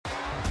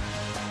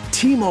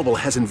T-Mobile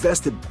has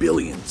invested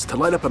billions to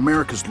light up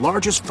America's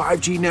largest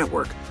 5G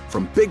network,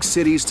 from big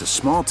cities to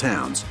small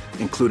towns,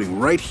 including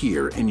right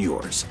here in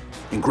yours.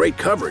 And great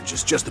coverage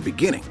is just the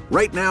beginning.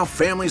 Right now,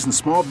 families and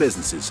small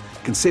businesses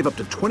can save up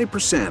to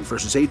 20%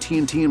 versus AT&T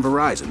and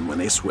Verizon when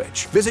they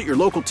switch. Visit your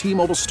local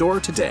T-Mobile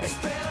store today.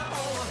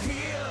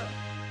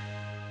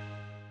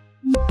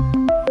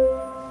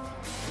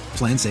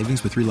 Plan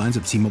savings with 3 lines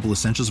of T-Mobile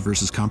Essentials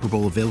versus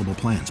comparable available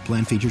plans.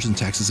 Plan features and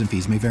taxes and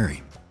fees may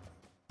vary.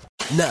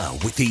 Now,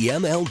 with the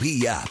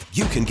MLB app,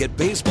 you can get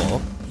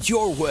baseball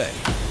your way.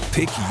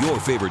 Pick your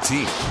favorite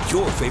team,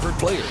 your favorite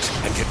players,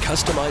 and get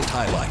customized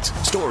highlights,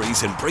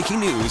 stories, and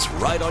breaking news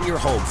right on your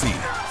home feed.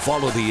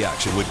 Follow the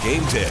action with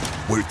Game Day,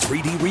 where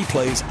 3D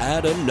replays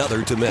add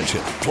another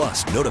dimension.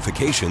 Plus,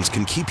 notifications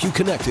can keep you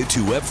connected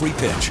to every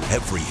pitch,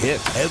 every hit,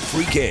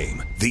 every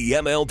game. The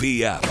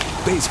MLB app.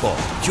 Baseball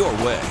your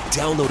way.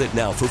 Download it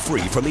now for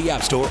free from the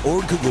App Store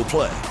or Google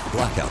Play.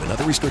 Blackout and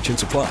other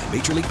restrictions apply.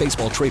 Major League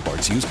Baseball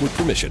trademarks used with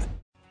permission.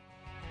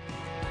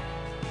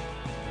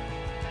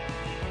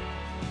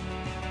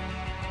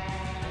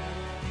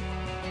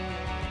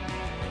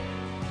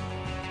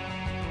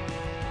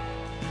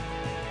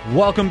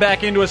 Welcome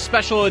back into a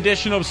special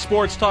edition of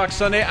Sports Talk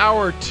Sunday,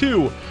 Hour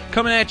 2.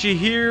 Coming at you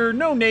here,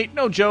 no Nate,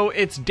 no Joe,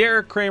 it's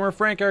Derek Kramer,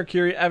 Frank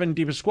Arcuri, Evan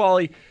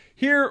DePasquale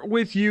here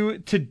with you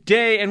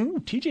today.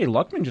 And TJ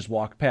Luckman just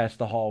walked past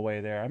the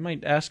hallway there. I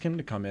might ask him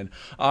to come in.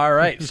 All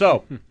right,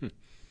 so,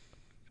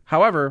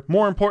 however,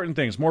 more important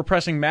things, more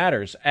pressing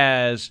matters,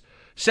 as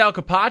Sal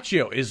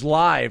Capaccio is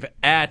live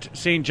at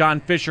St.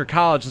 John Fisher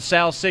College. The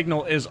Sal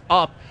signal is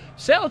up.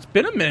 Sal, it's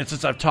been a minute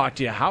since I've talked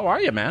to you. How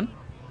are you, man?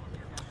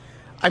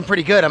 I'm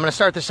pretty good. I'm going to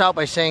start this out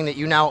by saying that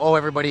you now owe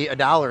everybody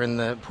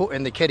 $1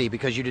 in the kitty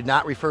because you did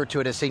not refer to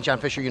it as St. John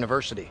Fisher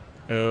University.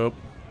 Oh,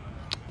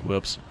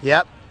 whoops.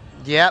 Yep.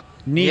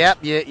 Neat.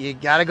 Yep. You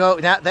got to go.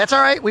 Now, that's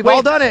all right. We've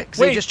all done it because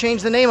they just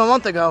changed the name a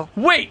month ago.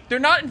 Wait, they're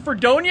not in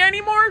Fredonia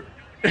anymore?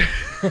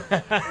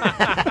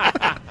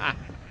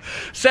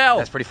 Sal.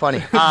 That's pretty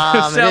funny.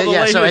 Sal,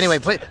 so anyway,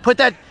 put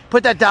that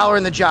 $1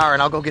 in the jar,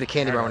 and I'll go get a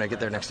candy bar when I get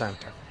there next time.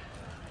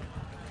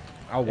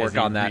 I'll work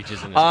on that.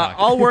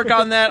 I'll work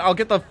on that. I'll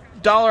get the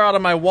 $1 out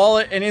of my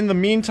wallet, and in the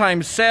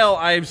meantime, Sal,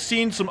 I've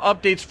seen some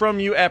updates from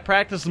you at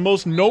practice. The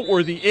most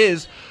noteworthy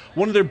is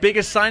one of their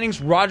biggest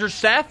signings, Roger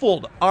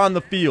Saffold, on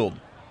the field.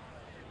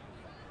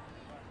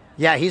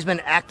 Yeah, he's been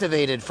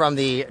activated from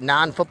the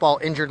non-football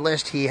injured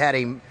list. He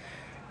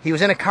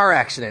was in a car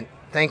accident.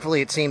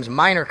 Thankfully, it seems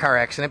minor car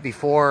accident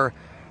before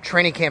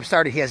training camp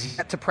started. He has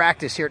yet to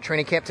practice here at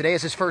training camp. Today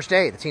is his first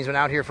day. The team's been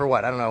out here for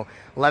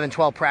 11,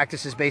 12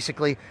 practices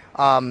basically.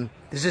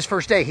 This is his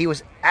first day. He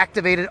was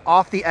activated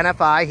off the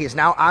NFI. He is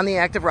now on the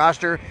active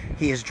roster.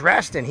 He is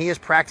dressed and he is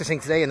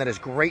practicing today, and that is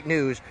great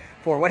news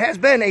for what has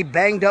been a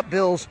banged-up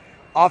Bills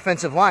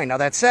offensive line. Now,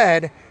 that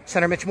said,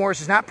 center Mitch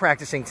Morse is not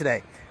practicing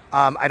today.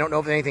 I don't know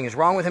if anything is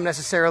wrong with him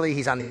necessarily.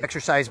 He's on the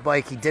exercise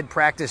bike. He did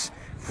practice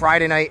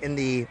Friday night in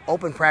the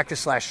open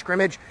practice /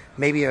 scrimmage.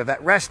 Maybe a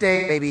vet rest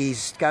day. Maybe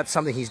he's got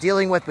something he's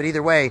dealing with. But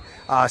either way,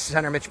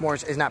 center Mitch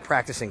Morse is not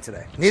practicing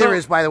today. Neither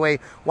is, by the way,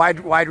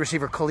 wide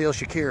receiver Khalil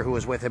Shakir, who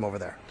was with him over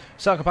there.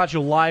 Sal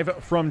Capaccio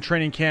live from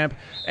training camp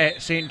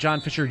at St.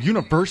 John Fisher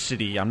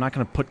University. I'm not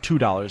going to put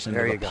 $2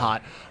 into the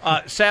pot.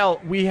 Sal,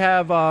 we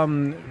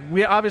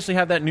obviously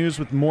have that news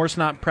with Morse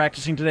not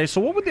practicing today. So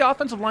what would the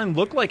offensive line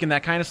look like in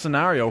that kind of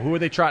scenario? Who are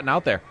they trotting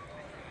out there?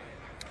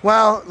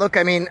 Well, look,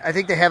 I mean, I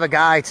think they have a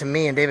guy, to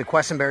me, in David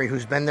Quessenberry,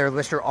 who's been their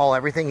Mr.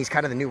 All-Everything. He's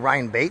kind of the new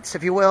Ryan Bates,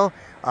 if you will.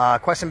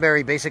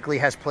 Quessenberry basically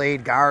has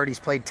played guard. He's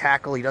played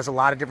tackle. He does a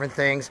lot of different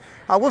things.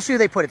 We'll see who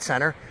they put at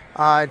center.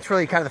 It's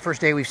really kind of the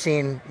first day we've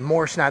seen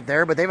Morse not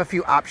there, but they have a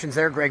few options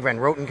there. Greg Van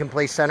Roten can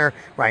play center.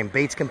 Ryan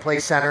Bates can play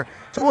center.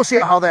 So we'll see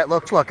how that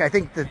looks. Look, I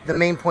think the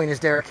main point is,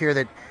 Derek, here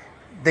that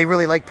they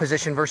really like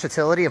position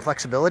versatility and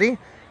flexibility.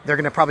 They're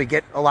going to probably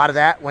get a lot of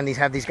that when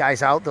have these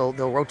guys out. They'll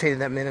rotate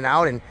them in and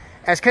out. And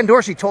as Ken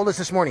Dorsey told us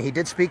this morning, he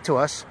did speak to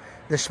us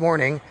this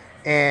morning.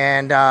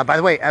 And by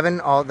the way, Evan,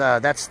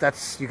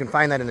 that's you can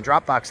find that in the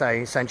Dropbox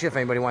I sent you if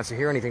anybody wants to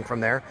hear anything from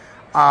there.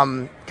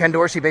 Ken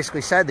Dorsey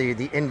basically said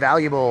the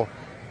invaluable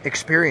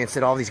experience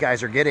that all these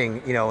guys are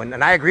getting,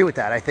 and I agree with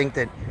that. I think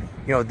that,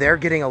 they're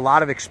getting a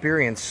lot of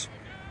experience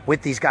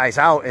with these guys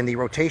out, and the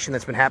rotation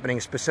that's been happening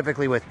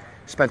specifically with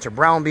Spencer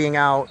Brown being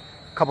out.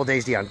 A couple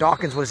days, Deion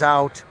Dawkins was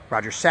out.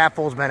 Roger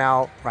Saffold's been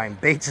out. Ryan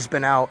Bates has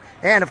been out.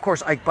 And, of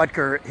course, Ike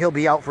Butker, he'll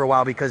be out for a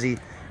while because he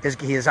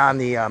is on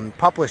the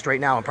PUP list right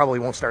now and probably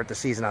won't start the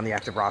season on the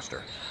active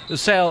roster.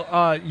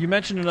 Sal, you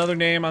mentioned another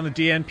name on the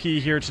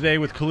DNP here today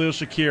with Khalil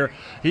Shakir.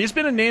 He's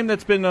been a name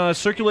that's been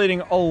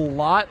circulating a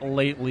lot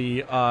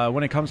lately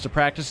when it comes to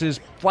practices,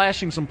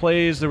 flashing some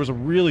plays. There was a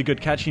really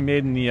good catch he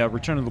made in the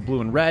return of the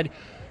blue and red.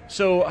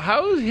 So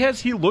how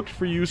has he looked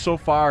for you so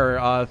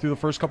far through the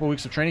first couple of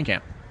weeks of training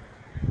camp?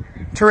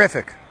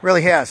 Terrific.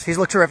 Really has. He's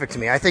looked terrific to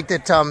me. I think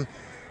that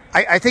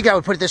I think I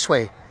would put it this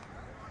way.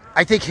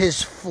 I think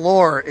his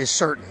floor is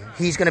certain.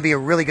 He's going to be a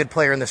really good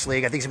player in this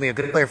league. I think he's going to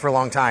be a good player for a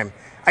long time.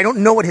 I don't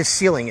know what his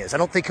ceiling is. I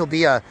don't think he'll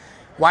be a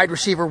wide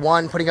receiver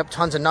one, putting up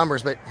tons of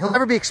numbers, but he'll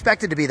never be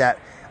expected to be that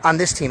on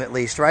this team at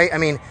least, right? I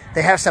mean,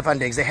 they have Stephon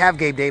Diggs, they have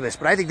Gabe Davis,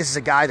 but I think this is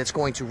a guy that's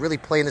going to really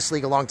play in this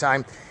league a long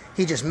time.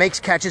 He just makes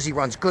catches. He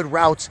runs good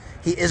routes.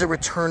 He is a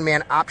return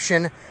man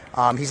option.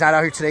 He's not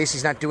out here today, so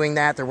he's not doing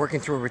that. They're working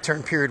through a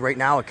return period right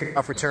now, a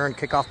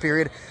kickoff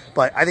period.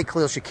 But I think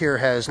Khalil Shakir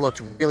has looked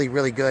really,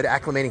 really good,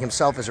 acclimating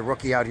himself as a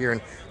rookie out here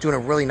and doing a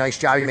really nice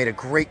job. He made a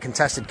great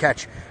contested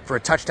catch for a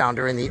touchdown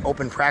during the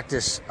open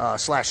practice /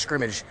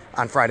 scrimmage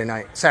on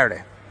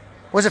Saturday.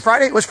 Was it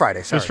Friday? It was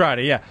Friday. Sorry. It was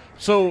Friday, yeah.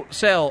 So,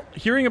 Sal,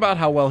 hearing about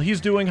how well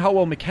he's doing, how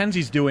well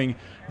McKenzie's doing,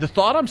 the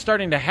thought I'm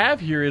starting to have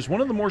here is one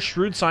of the more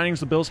shrewd signings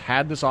the Bills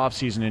had this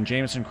offseason in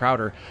Jamison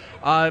Crowder.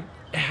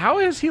 How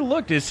has he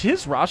looked? Is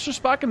his roster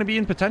spot going to be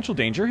in potential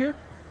danger here?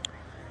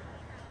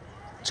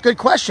 It's a good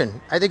question.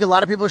 I think a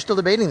lot of people are still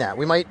debating that.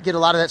 We might get a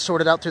lot of that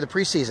sorted out through the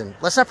preseason.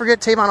 Let's not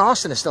forget Tavon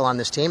Austin is still on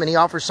this team, and he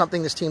offers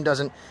something this team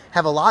doesn't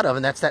have a lot of,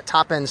 and that's that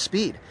top-end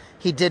speed.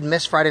 He did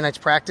miss Friday night's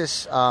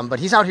practice, but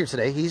he's out here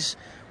today. He's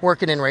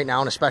working in right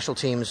now in a special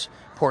teams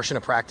portion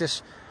of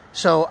practice.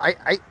 So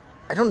I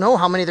don't know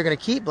how many they're going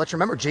to keep. Let's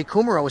remember, Jake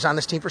Kumaro was on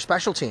this team for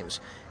special teams,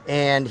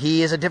 and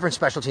he is a different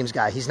special teams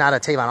guy. He's not a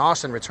Tavon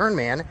Austin return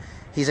man.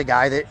 He's a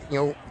guy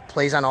that,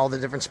 plays on all the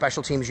different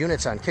special teams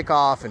units on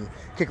kickoff and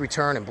kick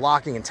return and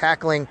blocking and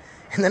tackling.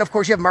 And then, of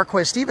course, you have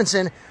Marquez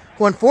Stevenson,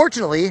 who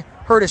unfortunately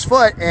hurt his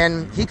foot,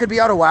 and he could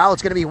be out a while.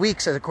 It's going to be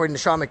weeks, according to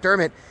Sean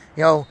McDermott.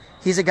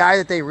 He's a guy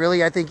that they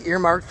really, I think,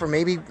 earmarked for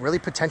maybe really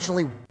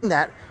potentially winning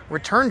that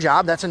return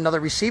job. That's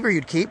another receiver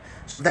you'd keep.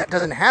 So that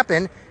doesn't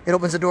happen. It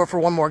opens the door for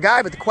one more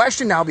guy. But the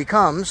question now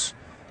becomes,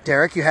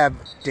 Derek, you have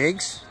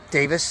Diggs,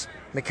 Davis,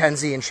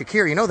 McKenzie, and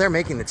Shakir. They're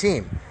making the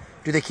team.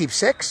 Do they keep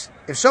 6?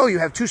 If so, you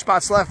have 2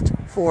 spots left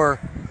for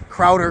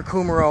Crowder,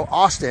 Kumaro,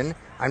 Austin.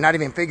 I'm not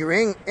even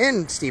figuring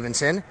in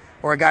Stevenson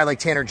or a guy like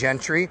Tanner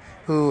Gentry,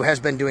 who has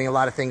been doing a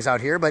lot of things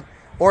out here.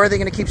 Or are they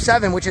going to keep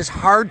 7, which is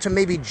hard to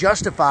maybe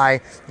justify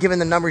given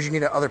the numbers you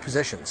need at other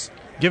positions?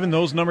 Given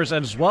those numbers,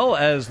 as well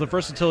as the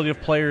versatility of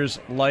players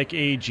like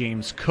a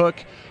James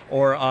Cook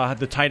or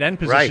the tight end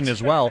position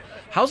as well.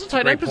 How's the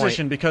tight end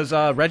position? Because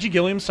Reggie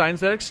Gilliam signs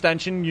that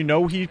extension.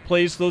 He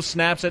plays those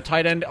snaps at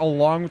tight end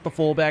along with the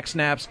fullback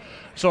snaps.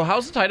 So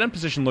how's the tight end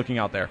position looking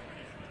out there?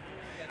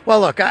 Well,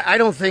 look, I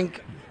don't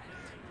think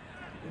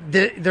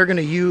they're going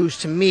to use,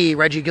 to me,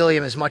 Reggie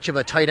Gilliam as much of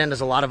a tight end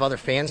as a lot of other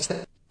fans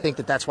think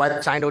that's why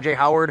they signed O.J.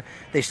 Howard.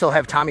 They still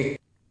have Tommy.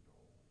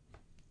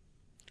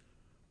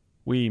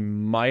 We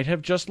might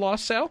have just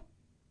lost Sal.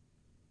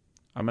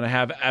 I'm going to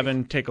have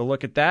Evan take a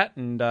look at that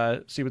and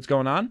see what's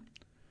going on.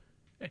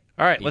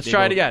 All right, let's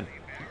try it again.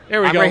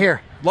 There we go. Right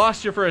here.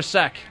 Lost you for a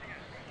sec.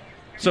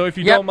 So if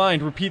you don't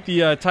mind, repeat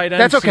the tight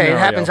end That's okay. scenario. It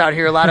happens out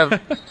here. A lot of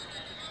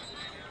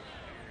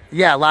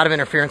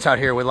interference out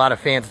here with a lot of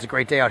fans. It's a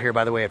great day out here,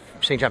 by the way, at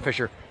St. John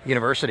Fisher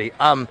University.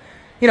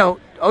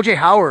 O.J.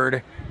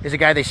 Howard is a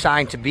guy they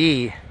signed to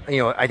be,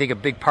 I think a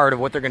big part of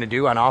what they're going to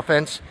do on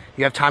offense.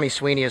 You have Tommy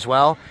Sweeney as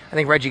well. I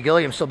think Reggie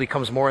Gilliam still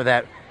becomes more of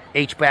that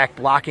H-back,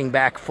 blocking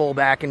back,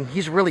 fullback, and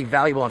he's really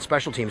valuable on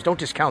special teams. Don't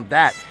discount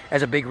that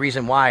as a big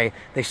reason why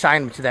they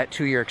signed him to that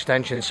 2-year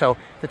extension. So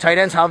the tight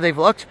ends, how they've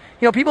looked,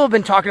 people have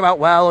been talking about,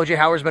 O.J.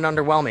 Howard's been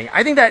underwhelming.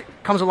 I think that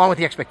comes along with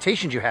the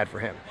expectations you had for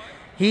him.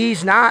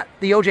 He's not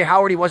the O.J.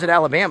 Howard he was at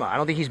Alabama. I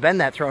don't think he's been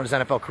that throughout his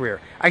NFL career.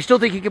 I still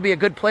think he could be a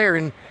good player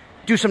and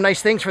do some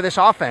nice things for this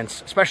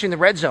offense, especially in the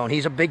red zone.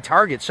 He's a big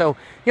target. So,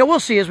 we'll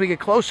see as we get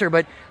closer,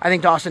 but I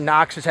think Dawson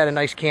Knox has had a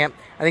nice camp.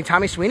 I think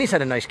Tommy Sweeney's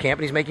had a nice camp,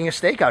 and he's making a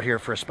stake out here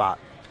for a spot.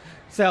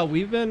 Sal,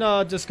 we've been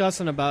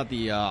discussing about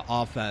the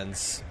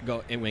offense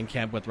in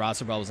camp with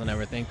roster bubbles and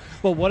everything,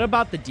 but what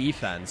about the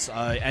defense?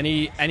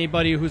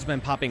 Anybody who's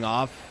been popping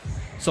off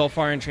so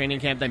far in training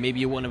camp that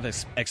maybe you wouldn't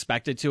have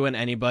expected to, and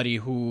anybody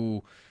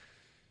who...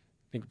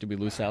 Did we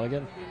lose Sal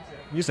again?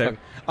 You said.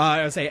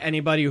 I would say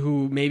anybody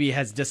who maybe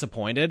has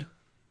disappointed.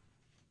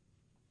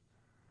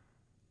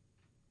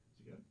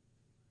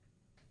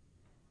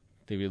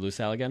 Did we lose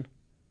Sal again?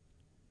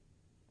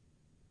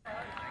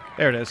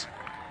 There it is.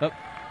 Oh.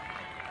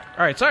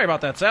 All right, sorry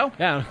about that, Sal.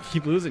 Yeah,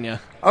 keep losing you.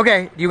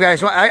 Okay, you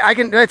guys, I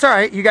can. It's all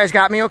right. You guys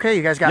got me okay?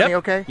 You guys got me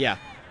okay? Yeah.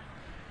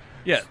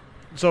 Yeah.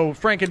 So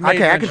Frank had made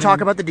Okay, I can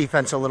talk about the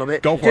defense a little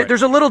bit. Go for it.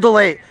 There's a little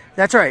delay.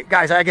 That's all right,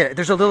 guys. I get it.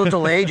 There's a little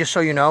delay, just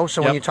so you know.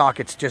 So when you talk,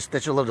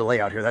 there's a little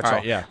delay out here. That's all.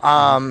 Right, yeah.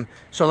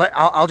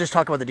 I'll just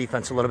talk about the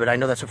defense a little bit. I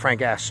know that's what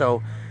Frank asked.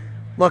 So,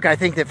 look, I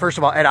think that first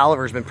of all, Ed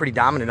Oliver's been pretty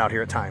dominant out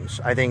here at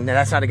times. I think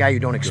that's not a guy you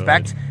don't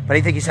expect, but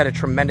I think he's had a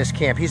tremendous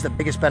camp. He's the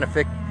biggest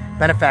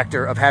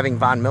benefactor of having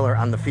Von Miller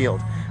on the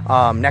field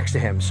next to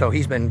him. So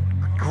he's been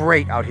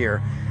great out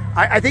here.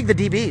 I think the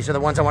DBs are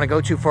the ones I want to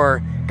go to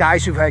for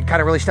guys who've had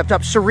kind of really stepped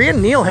up. Siran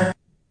Neal.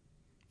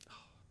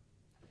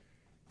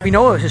 We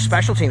know his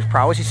special teams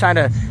prowess. He signed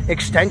an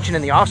extension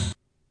in the offseason.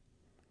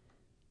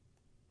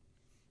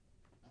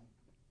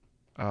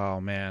 Oh,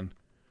 man.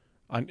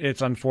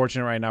 It's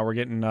unfortunate right now. We're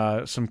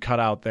getting some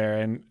cutout there.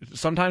 And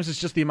sometimes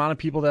it's just the amount of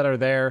people that are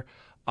there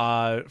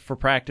for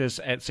practice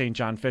at St.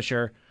 John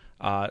Fisher.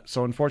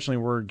 So unfortunately,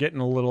 we're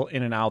getting a little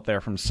in and out there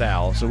from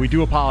Sal. So we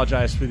do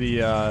apologize for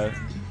the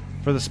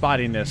for the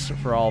spottiness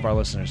for all of our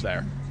listeners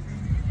there.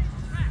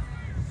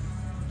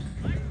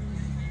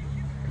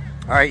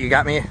 All right, you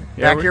got me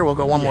back here. We'll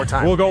go one more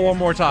time. We'll go one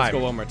more time. Let's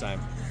go one more time.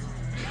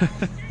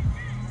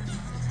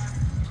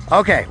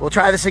 Okay, we'll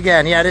try this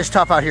again. Yeah, it is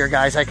tough out here,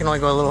 guys. I can only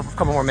go a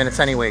couple more minutes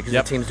anyway because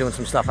Yep. the team's doing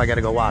some stuff I got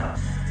to go watch.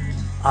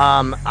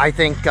 I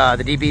think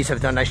the DBs have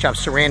done a nice job.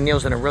 Saran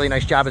Neal's done a really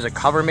nice job as a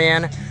cover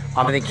man.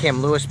 I think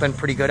Cam Lewis has been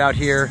pretty good out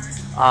here.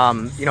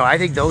 I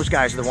think those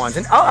guys are the ones.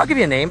 And I'll give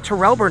you a name,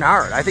 Terrell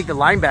Bernard. I think the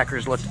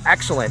linebackers looked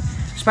excellent,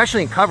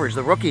 especially in coverage,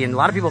 the rookie. And a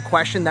lot of people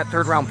question that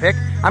third-round pick.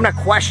 I'm not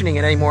questioning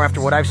it anymore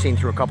after what I've seen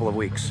through a couple of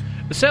weeks.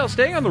 Sale,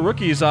 staying on the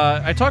rookies,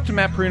 I talked to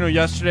Matt Perino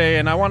yesterday,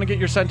 and I want to get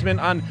your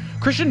sentiment on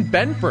Christian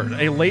Benford,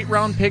 a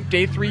late-round pick,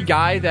 day 3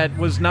 guy that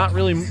was not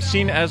really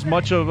seen as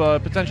much of a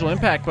potential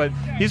impact, but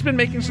he's been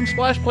making some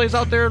splash plays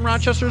out there in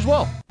Rochester as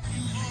well.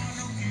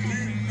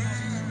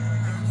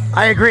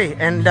 I agree,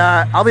 and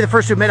I'll be the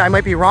first to admit I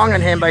might be wrong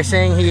on him by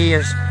saying he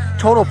is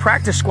total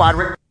practice squad.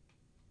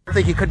 I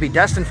think he could be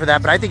destined for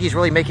that, but I think he's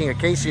really making a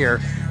case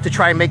here to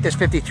try and make this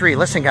 53.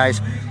 Listen,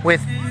 guys, with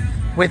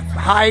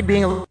Hyde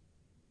being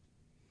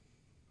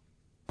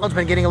has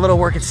been getting a little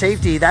work at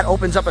safety, that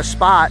opens up a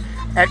spot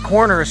at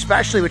corner,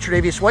 especially with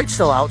Tre'Davious White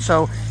still out.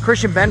 So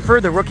Christian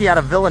Benford, the rookie out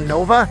of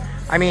Villanova,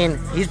 I mean,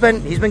 he's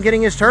been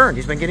getting his turn.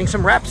 He's been getting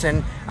some reps,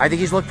 and I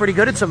think he's looked pretty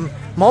good at some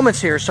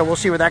moments here. So we'll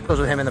see where that goes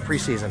with him in the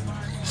preseason.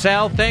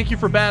 Sal, thank you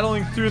for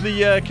battling through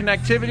the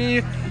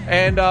connectivity,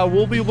 and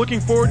we'll be looking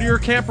forward to your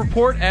camp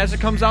report as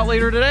it comes out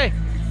later today.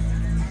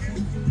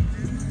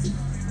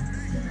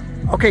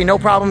 Okay, no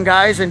problem,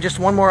 guys. And just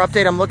one more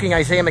update. I'm looking,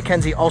 Isaiah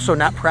McKenzie also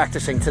not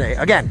practicing today.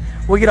 Again,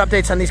 we'll get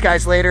updates on these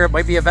guys later. It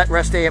might be a vet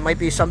rest day. It might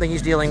be something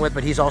he's dealing with,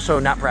 but he's also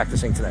not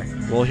practicing today.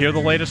 We'll hear the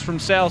latest from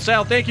Sal.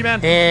 Sal, thank you,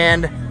 man.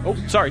 And oh,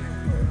 sorry.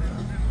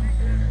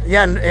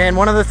 Yeah, and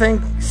one other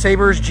thing,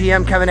 Sabres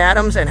GM Kevin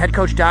Adams and head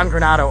coach Don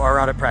Granato are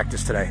out at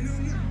practice today.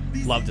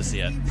 Love to see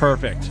it.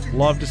 Perfect.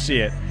 Love to see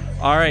it.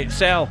 All right,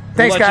 Sal.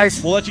 Thanks,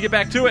 guys. We'll let you get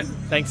back to it.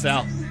 Thanks,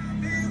 Sal.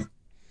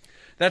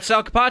 That's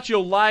Sal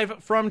Capaccio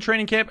live from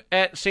training camp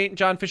at St.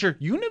 John Fisher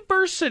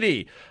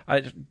University.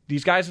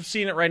 These guys have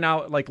seen it right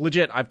now. Like,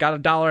 legit, I've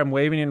got $1. I'm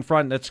waving it in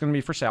front. That's going to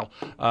be for Sal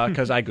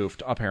because I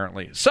goofed,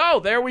 apparently. So,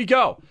 there we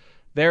go.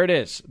 There it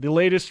is. The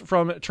latest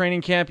from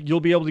training camp. You'll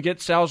be able to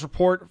get Sal's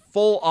report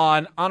full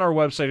on our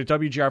website at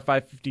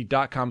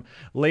WGR550.com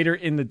later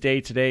in the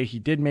day today. He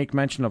did make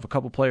mention of a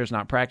couple players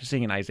not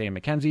practicing in Isaiah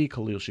McKenzie,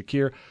 Khalil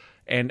Shakir,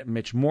 and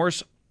Mitch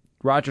Morse.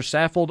 Roger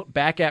Saffold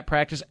back at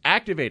practice,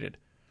 activated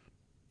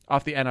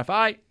off the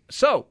NFI.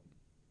 So,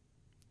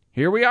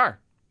 here we are.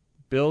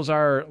 Bills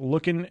are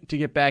looking to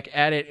get back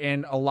at it,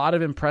 and a lot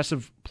of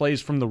impressive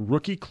plays from the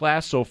rookie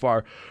class so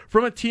far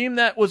from a team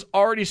that was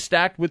already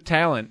stacked with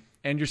talent.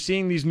 And you're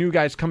seeing these new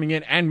guys coming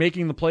in and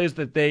making the plays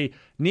that they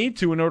need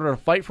to in order to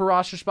fight for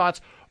roster spots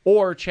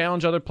or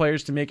challenge other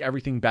players to make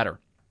everything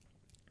better.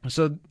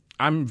 So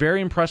I'm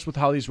very impressed with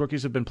how these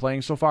rookies have been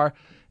playing so far.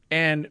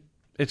 And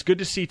it's good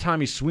to see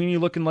Tommy Sweeney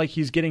looking like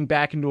he's getting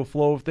back into a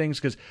flow of things,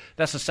 because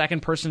that's the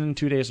second person in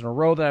 2 days in a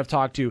row that I've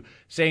talked to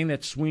saying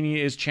that Sweeney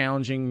is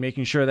challenging,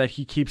 making sure that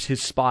he keeps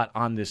his spot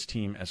on this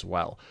team as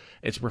well.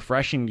 It's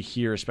refreshing to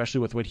hear,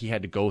 especially with what he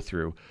had to go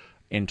through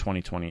in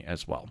 2020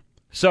 as well.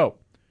 So,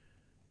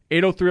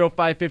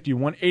 803-0550,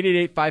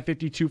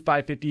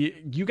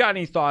 1-888-552-550. You got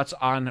any thoughts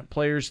on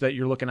players that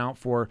you're looking out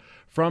for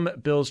from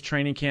Bills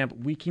training camp?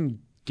 We can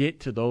get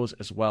to those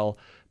as well,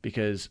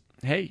 because,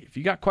 hey, if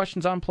you got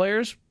questions on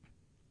players,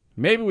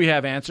 maybe we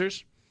have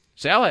answers.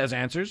 Sal has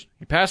answers.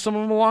 He passed some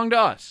of them along to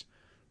us.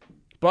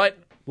 But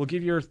we'll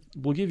give you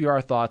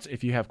our thoughts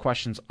if you have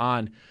questions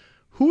on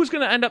who's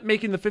going to end up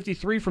making the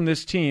 53 from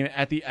this team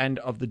at the end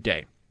of the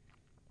day.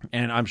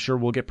 And I'm sure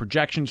we'll get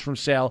projections from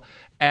Sal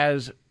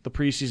as the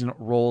preseason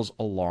rolls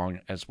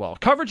along as well.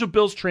 Coverage of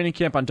Bills training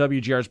camp on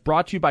WGR is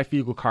brought to you by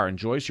Fiegel Car and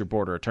Joyce, your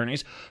border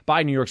attorneys,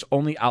 by New York's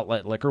only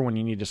outlet liquor. When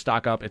you need to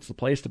stock up, it's the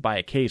place to buy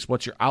a case.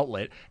 What's your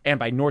outlet? And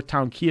by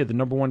Northtown Kia, the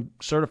 #1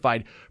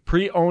 certified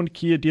pre-owned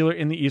Kia dealer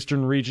in the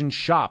Eastern region.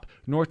 Shop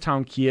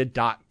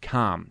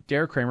northtownkia.com.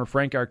 Derek Kramer,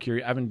 Frank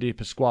Arcuri, Evan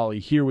DePasquale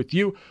here with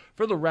you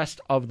for the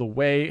rest of the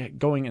way,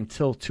 going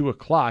until 2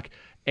 o'clock.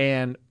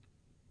 And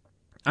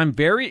I'm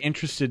very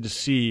interested to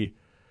see,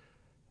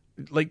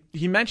 like,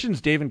 he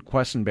mentions David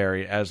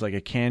Quessenberry as like a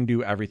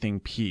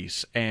can-do-everything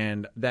piece,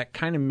 and that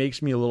kind of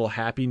makes me a little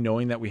happy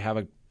knowing that we have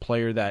a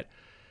player that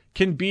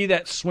can be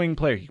that swing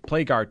player. He can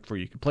play guard for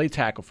you, he can play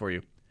tackle for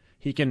you.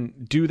 He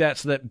can do that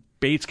so that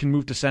Bates can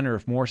move to center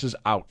if Morse is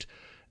out.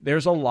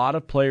 There's a lot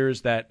of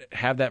players that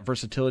have that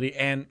versatility,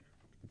 and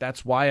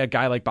that's why a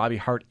guy like Bobby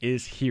Hart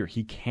is here.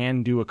 He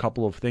can do a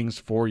couple of things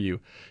for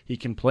you. He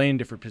can play in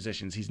different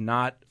positions. He's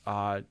not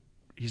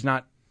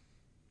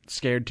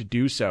scared to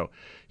do so.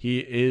 He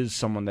is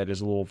someone that is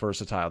a little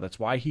versatile. That's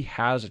why he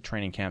has a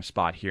training camp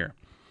spot here.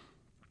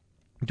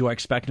 Do I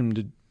expect him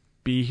to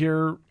be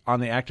here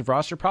on the active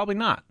roster? Probably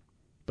not.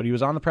 But he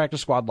was on the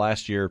practice squad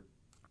last year,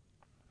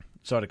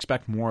 so I'd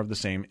expect more of the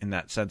same in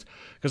that sense,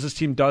 because this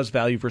team does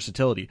value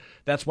versatility.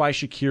 That's why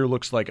Shakir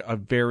looks like a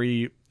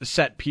very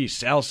set piece.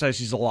 Sal says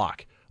he's a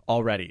lock.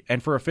 already.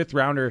 And for a 5th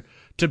rounder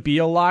to be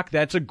a lock,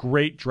 that's a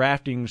great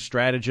drafting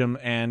stratagem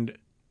and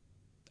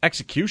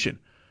execution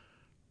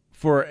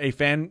for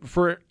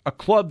a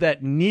club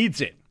that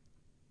needs it.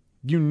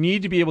 You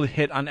need to be able to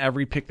hit on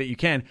every pick that you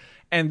can.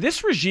 And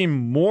this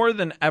regime, more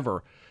than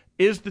ever,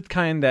 is the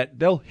kind that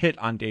they'll hit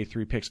on day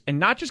 3 picks and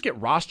not just get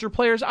roster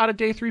players out of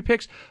day 3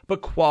 picks,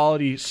 but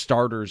quality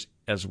starters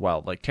as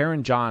well, like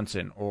Taron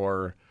Johnson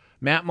or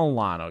Matt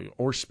Milano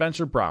or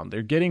Spencer Brown.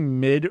 They're getting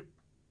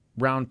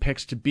mid-round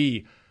picks to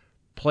be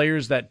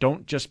players that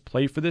don't just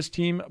play for this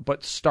team,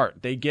 but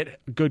start. They get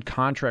good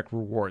contract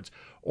rewards.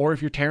 Or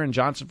if you're Taron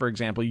Johnson, for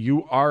example,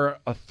 you are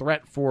a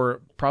threat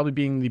for probably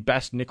being the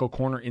best nickel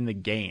corner in the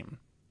game.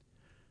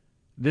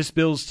 This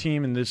Bills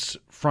team and this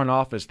front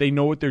office, they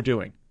know what they're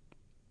doing.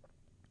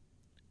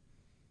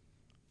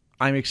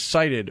 I'm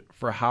excited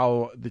for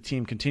how the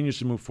team continues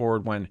to move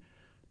forward when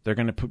they're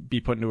going to be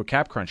put into a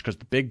cap crunch because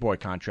the big boy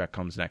contract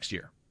comes next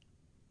year.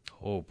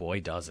 Oh boy,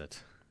 does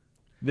it.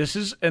 This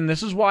is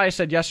why I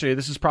said yesterday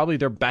this is probably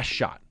their best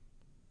shot.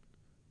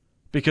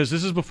 Because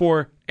this is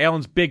before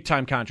Allen's big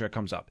time contract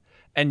comes up.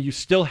 And you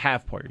still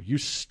have Poyer. You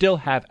still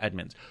have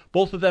Edmonds.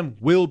 Both of them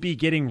will be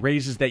getting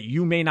raises that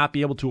you may not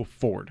be able to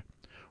afford,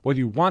 whether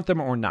you want them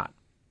or not.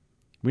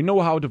 We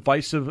know how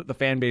divisive the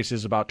fan base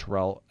is about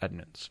Tremaine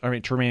Edmonds.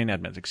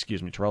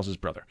 Terrell's his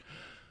brother.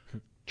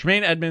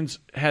 Tremaine Edmonds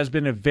has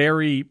been a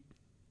very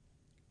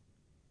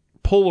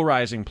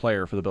polarizing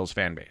player for the Bills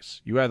fan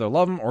base. You either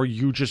love him or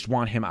you just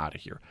want him out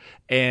of here.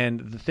 And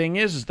the thing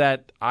is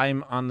that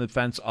I'm on the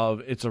fence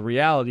of it's a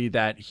reality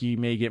that he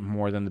may get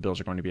more than the Bills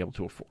are going to be able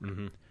to afford.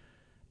 Mm-hmm.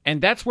 And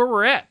that's where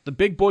we're at. The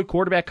big boy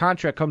quarterback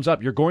contract comes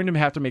up. You're going to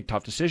have to make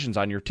tough decisions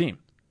on your team.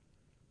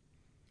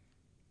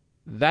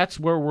 That's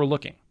where we're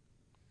looking.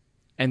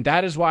 And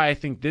that is why I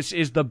think this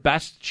is the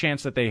best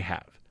chance that they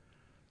have.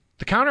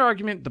 The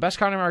best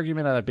counter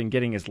argument that I've been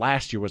getting is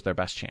last year was their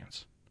best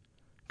chance.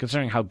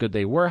 Considering how good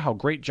they were, how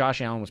great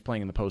Josh Allen was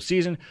playing in the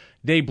postseason,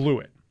 they blew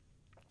it.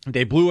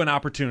 They blew an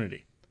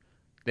opportunity.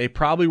 They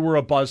probably were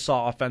a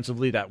buzzsaw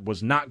offensively that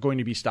was not going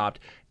to be stopped,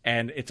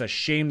 and it's a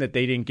shame that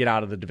they didn't get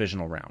out of the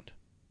divisional round.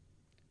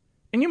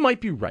 And you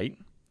might be right.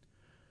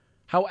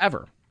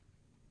 However,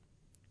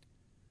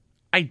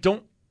 I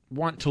don't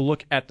want to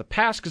look at the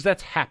past because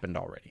that's happened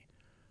already.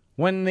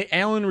 When the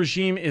Allen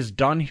regime is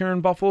done here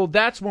in Buffalo,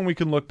 that's when we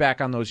can look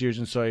back on those years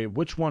and say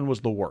which one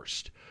was the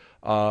worst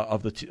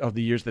of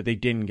the years that they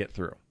didn't get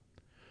through.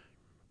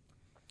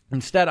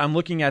 Instead, I'm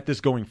looking at this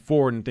going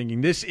forward and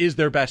thinking this is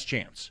their best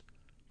chance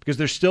because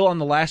they're still on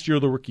the last year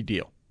of the rookie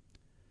deal.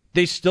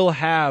 They still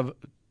have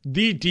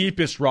the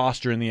deepest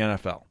roster in the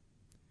NFL,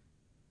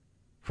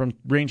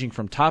 ranging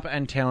from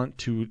top-end talent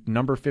to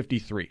number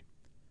 53.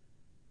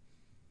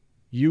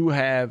 You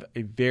have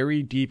a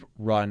very deep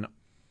run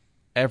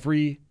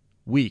every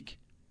week.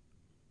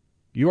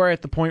 You are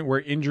at the point where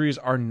injuries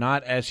are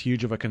not as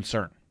huge of a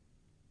concern.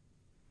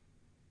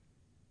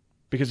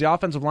 Because the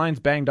offensive line's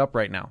banged up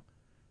right now.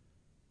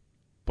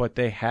 But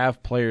they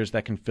have players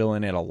that can fill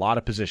in at a lot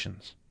of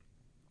positions.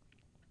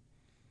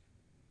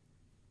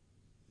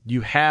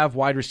 You have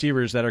wide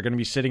receivers that are going to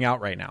be sitting out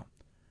right now.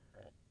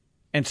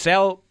 And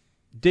Sal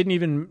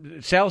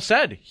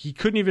said he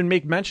couldn't even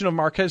make mention of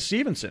Marquez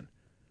Stevenson,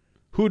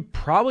 who would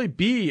probably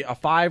be a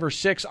 5 or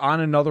 6 on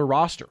another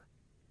roster.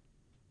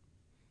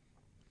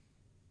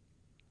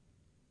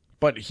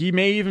 But he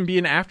may even be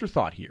an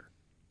afterthought here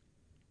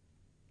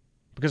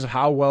because of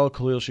how well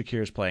Khalil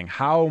Shakir is playing,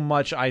 how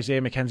much Isaiah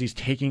McKenzie's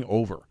taking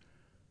over.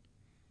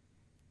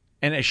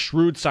 And a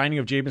shrewd signing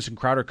of Jamison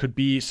Crowder could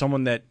be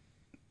someone that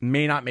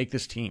may not make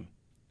this team.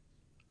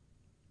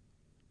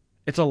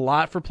 It's a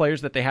lot for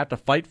players that they have to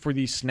fight for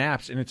these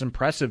snaps, and it's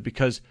impressive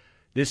because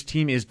this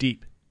team is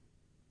deep.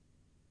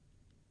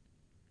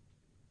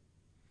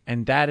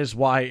 And that is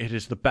why it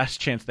is the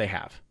best chance they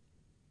have.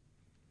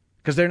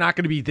 Because they're not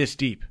going to be this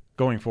deep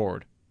going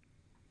forward.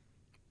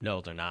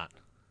 No, they're not.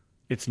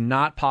 It's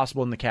not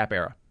possible in the cap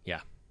era.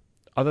 Yeah.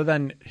 Other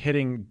than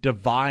hitting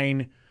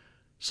divine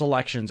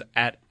selections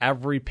at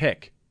every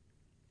pick,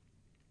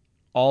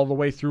 all the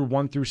way through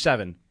 1 through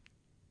 7.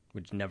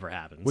 Which never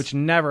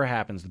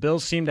happens. The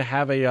Bills seem to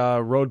have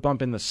a road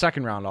bump in the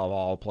second round of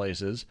all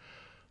places.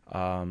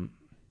 Because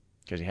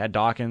you had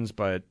Dawkins,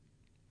 but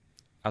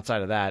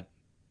outside of that,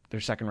 their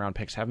second round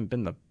picks haven't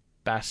been the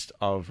best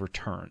of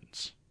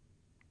returns.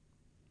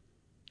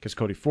 Because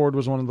Cody Ford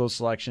was one of those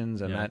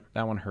selections, and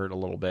that one hurt a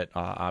little bit,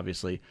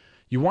 obviously.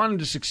 You want him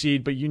to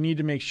succeed, but you need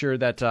to make sure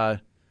that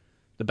the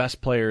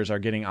best players are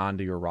getting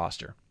onto your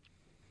roster.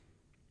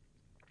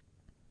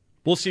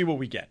 We'll see what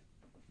we get.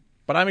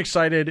 But I'm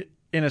excited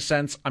in a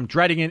sense. I'm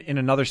dreading it in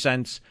another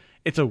sense.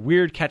 It's a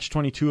weird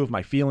catch-22 of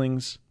my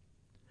feelings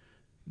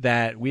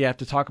that we have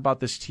to talk about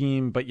this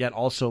team, but yet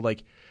also,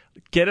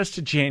 get us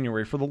to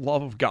January for the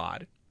love of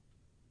God.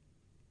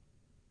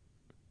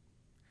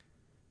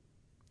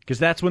 Because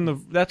that's when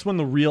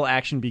the real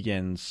action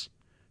begins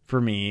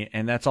for me,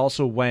 and that's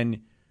also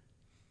when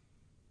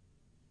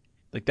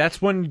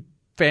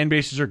fan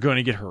bases are going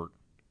to get hurt.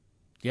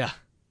 Yeah.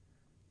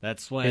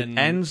 That's when it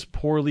ends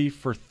poorly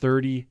for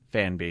 30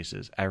 fan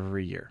bases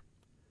every year.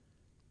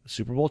 the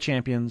Super Bowl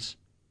champions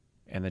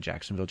and the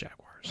Jacksonville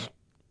Jaguars.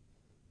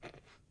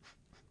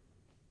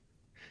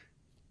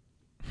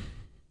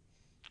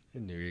 I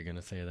knew you were going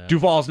to say that.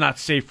 Duval's not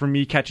safe from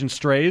me catching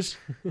strays.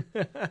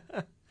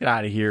 Get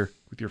out of here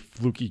with your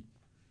fluky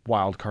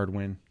wild card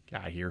win.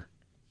 Get out of here.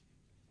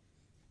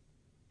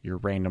 Your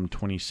random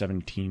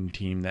 2017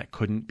 team that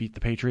couldn't beat the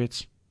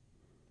Patriots.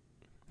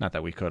 Not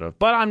that we could have,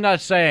 but I'm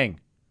not saying.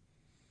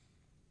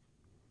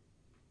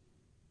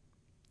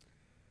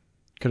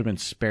 Could have been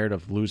spared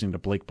of losing to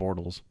Blake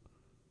Bortles.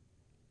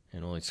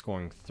 And only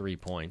scoring 3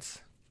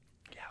 points.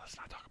 Yeah, let's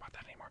not talk about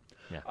that anymore.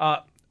 Yeah.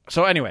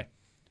 So anyway,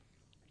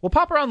 we'll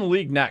pop around the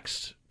league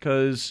next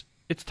because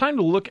it's time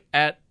to look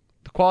at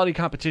the quality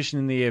competition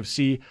in the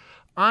AFC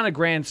on a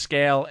grand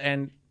scale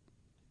and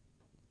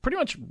pretty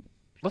much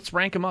let's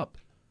rank them up.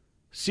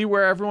 See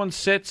where everyone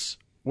sits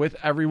with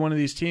every one of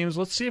these teams.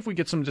 Let's see if we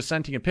get some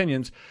dissenting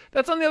opinions.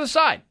 That's on the other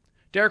side.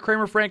 Derek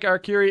Kramer, Frank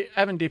Arcuri,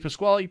 Evan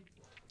DePasquale.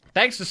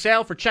 Thanks to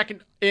Sal for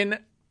checking in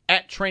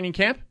at training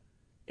camp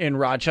in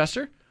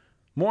Rochester.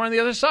 More on the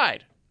other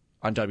side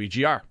on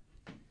WGR.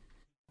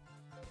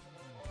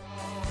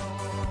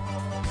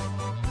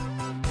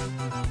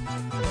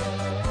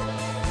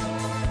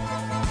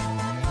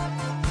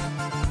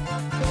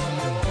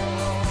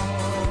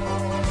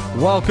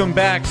 Welcome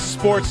back,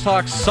 Sports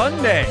Talk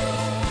Sunday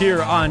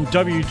here on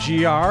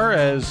WGR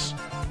as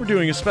we're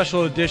doing a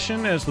special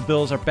edition as the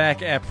Bills are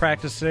back at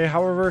practice today.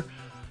 However,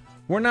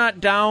 we're not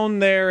down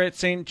there at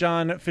St.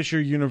 John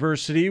Fisher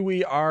University.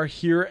 We are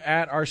here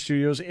at our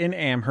studios in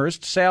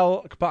Amherst.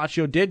 Sal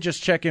Capaccio did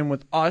just check in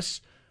with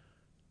us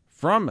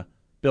from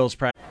Bills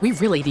practice. We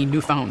really need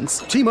new phones.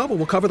 T-Mobile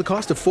will cover the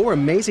cost of 4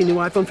 amazing new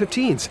iPhone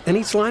 15s, and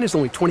each line is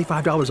only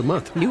 $25 a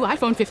month. New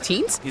iPhone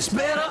 15s? It's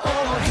better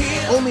over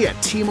here. Only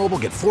at T-Mobile,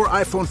 get 4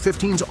 iPhone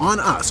 15s on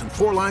us and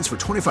 4 lines for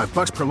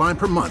 $25 per line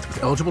per month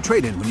with eligible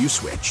trade-in when you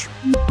switch.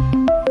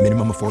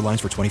 Minimum of 4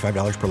 lines for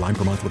 $25 per line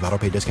per month with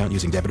autopay discount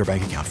using debit or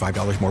bank account.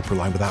 $5 more per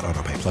line without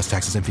autopay, plus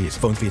taxes and fees.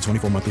 Phone fee at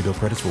 24 monthly bill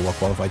credits for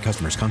well-qualified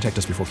customers. Contact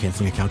us before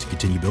canceling account to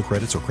continue bill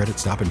credits or credit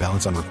stop and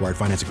balance on required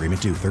finance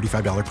agreement due.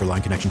 $35 per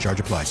line connection charge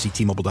applies. See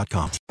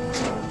T-Mobile.com.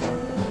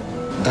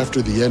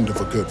 After the end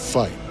of a good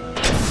fight,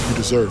 you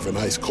deserve an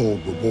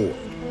ice-cold reward.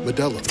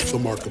 Modelo is the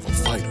mark of a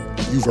fighter.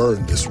 You've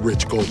earned this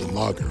rich golden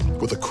lager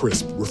with a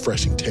crisp,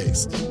 refreshing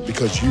taste.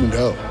 Because you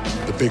know,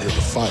 the bigger the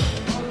fight,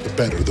 the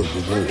better the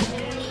reward.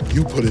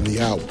 You put in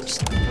the hours,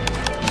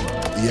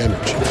 the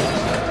energy,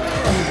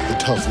 the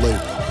tough labor.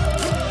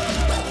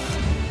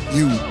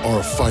 You are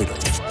a fighter,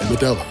 and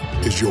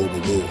Modelo is your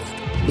reward.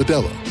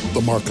 Modelo,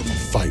 the mark of a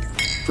fighter.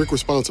 Drink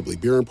responsibly.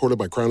 Beer imported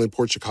by Crown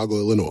Imports, Chicago,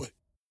 Illinois.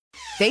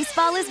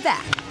 Baseball is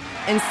back,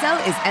 and so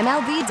is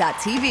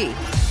MLB.tv.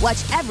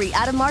 Watch every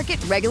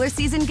out-of-market regular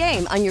season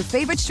game on your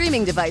favorite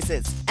streaming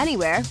devices,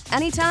 anywhere,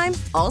 anytime,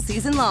 all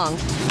season long.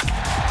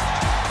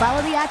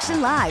 Follow the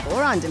action live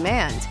or on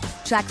demand.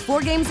 Track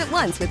 4 games at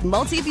once with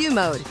multi-view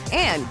mode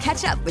and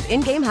catch up with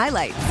in-game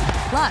highlights.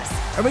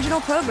 Plus, original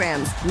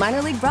programs,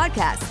 minor league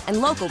broadcasts, and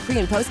local pre-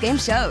 and post-game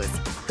shows.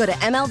 Go to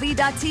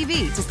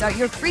MLB.tv to start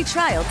your free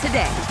trial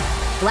today.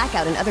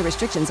 Blackout and other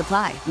restrictions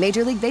apply.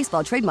 Major League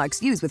Baseball trademarks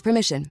used with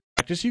permission.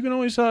 You can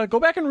always go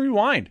back and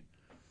rewind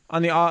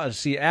on the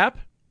Odyssey app,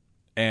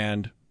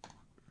 and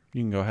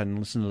you can go ahead and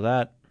listen to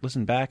that,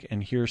 listen back,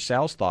 and hear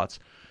Sal's thoughts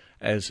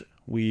as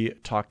we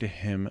talk to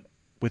him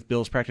with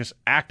Bills practice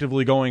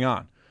actively going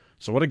on.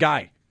 So what a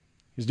guy.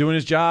 He's doing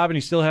his job, and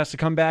he still has to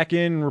come back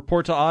in and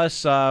report to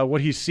us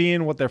what he's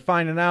seeing, what they're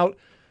finding out,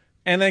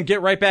 and then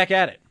get right back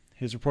at it.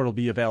 His report will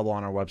be available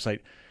on our website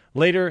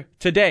later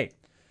today.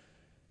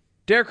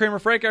 Derek Kramer,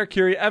 Frank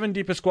Arcuri, Evan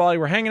DePasquale,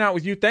 we're hanging out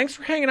with you. Thanks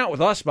for hanging out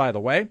with us, by the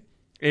way.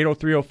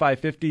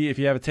 803-0550 if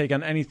you have a take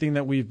on anything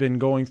that we've been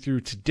going through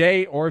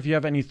today, or if you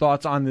have any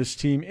thoughts on this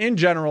team in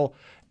general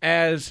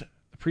as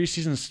the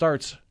preseason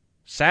starts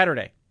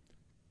Saturday.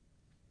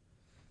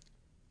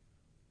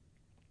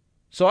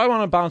 So I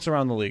want to bounce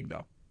around the league,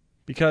 though,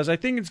 because I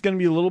think it's going to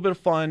be a little bit of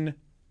fun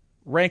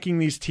ranking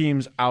these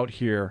teams out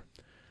here.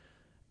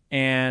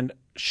 And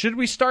should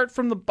we start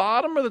from the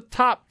bottom or the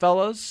top,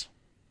 fellas?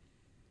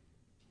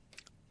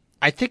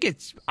 I think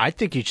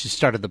you should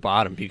start at the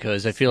bottom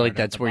because I feel like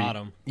that's where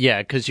bottom.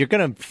 Because you're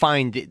gonna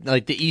find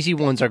like the easy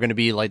ones are gonna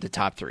be like the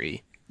top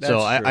 3. So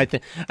I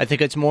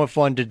think it's more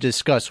fun to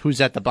discuss who's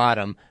at the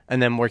bottom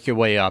and then work your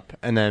way up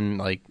and then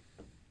like.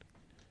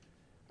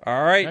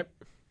 All right,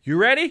 you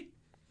ready?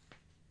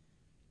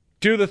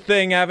 Do the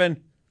thing,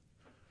 Evan,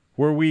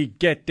 where we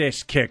get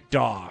this kicked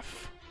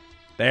off.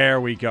 There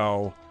we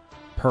go.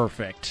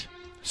 Perfect.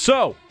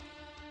 So.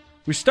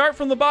 We start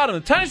from the bottom.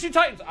 The Tennessee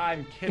Titans.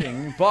 I'm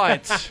kidding,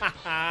 but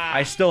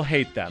I still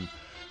hate them.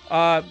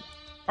 All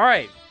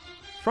right.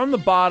 From the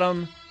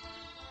bottom,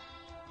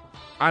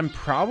 I'm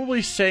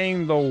probably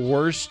saying the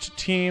worst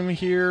team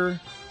here.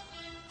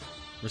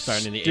 We're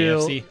starting in the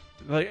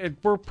AFC?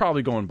 We're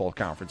probably going both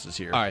conferences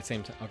here. All right,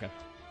 same time. Okay.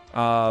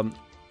 I'm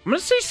going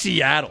to say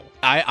Seattle.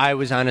 I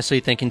was honestly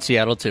thinking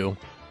Seattle, too.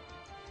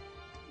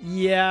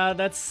 Yeah,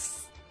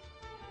 that's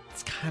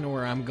kind of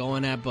where I'm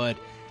going at, but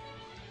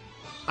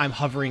I'm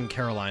hovering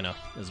Carolina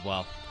as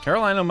well.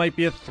 Carolina might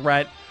be a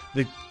threat.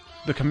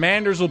 The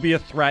Commanders will be a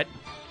threat.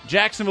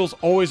 Jacksonville's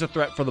always a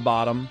threat for the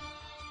bottom.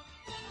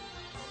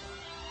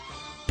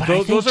 But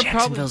I think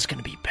Jacksonville's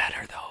going to be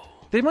better, though.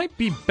 They might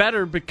be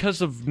better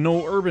because of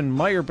no Urban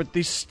Meyer, but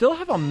they still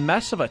have a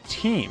mess of a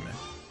team.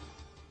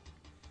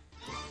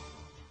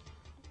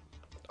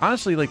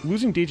 Honestly,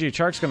 losing DJ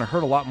Chark's going to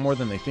hurt a lot more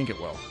than they think it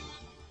will.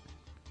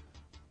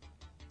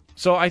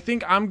 So I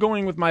think I'm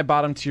going with my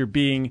bottom tier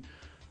being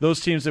those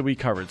teams that we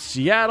covered.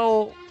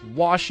 Seattle,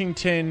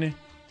 Washington,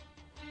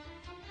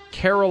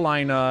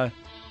 Carolina,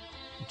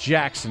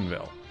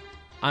 Jacksonville.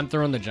 I'm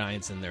throwing the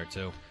Giants in there,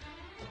 too.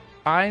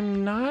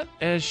 I'm not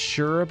as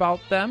sure about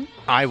them.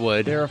 I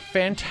would. They're a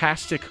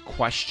fantastic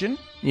question.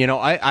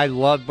 I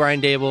love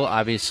Brian Daboll.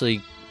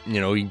 Obviously,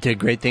 he did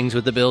great things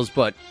with the Bills,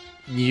 but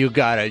you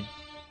got to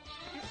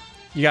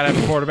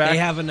have a quarterback. They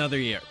have another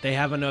year. They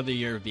have another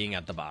year of being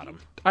at the bottom.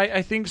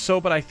 I think so,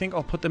 but I think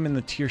I'll put them in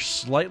the tier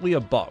slightly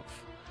above.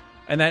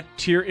 And that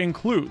tier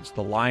includes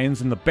the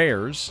Lions and the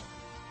Bears,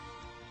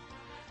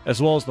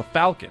 as well as the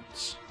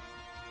Falcons.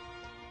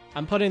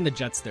 I'm putting the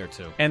Jets there,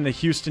 too. And the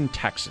Houston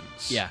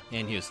Texans. Yeah,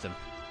 and Houston.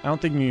 I don't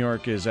think New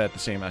York is at the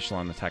same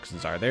echelon the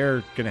Texans are.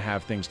 They're going to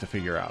have things to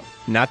figure out.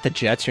 Not the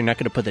Jets? You're not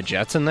going to put the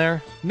Jets in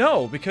there?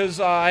 No,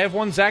 because I have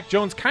one Zach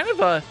Jones kind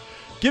of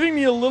giving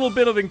me a little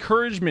bit of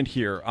encouragement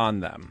here on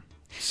them.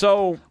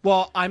 So,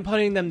 well, I'm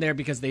putting them there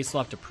because they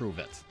still have to prove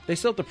it. They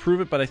still have to prove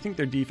it, but I think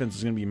their defense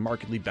is going to be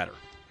markedly better.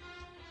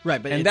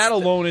 Right, but and that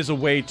alone is a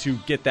way to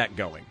get that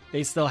going.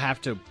 They still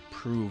have to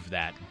prove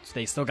that.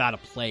 They still got to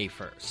play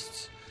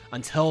first.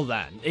 Until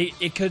then,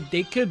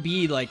 they could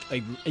be like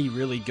a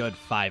really good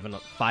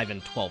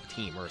 5-12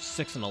 team or a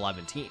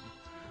 6-11 team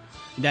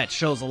that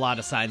shows a lot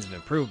of signs of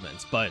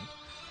improvements. But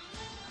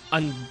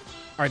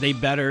are they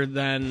better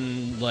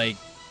than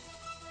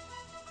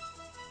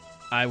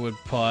I would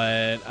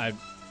put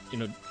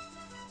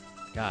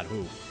God,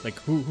 who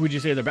who would you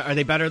say they're better? Are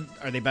they better?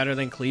 Are they better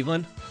than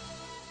Cleveland?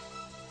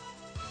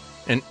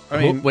 And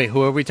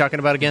who are we talking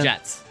about again?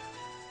 Jets.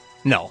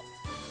 No.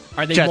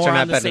 Are they Jets more are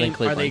not on the better same? than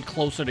Cleveland. Are they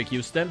closer to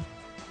Houston?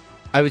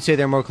 I would say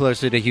they're more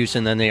closer to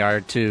Houston than they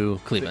are to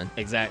Cleveland.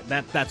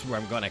 Exactly. That's where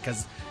I'm going at.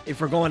 Because if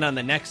we're going on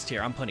the next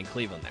tier, I'm putting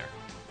Cleveland there.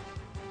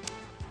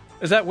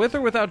 Is that with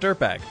or without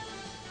Dirtbag?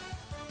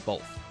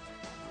 Both.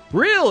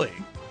 Really?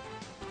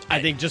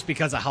 I think just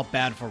because of how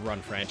bad of a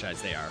run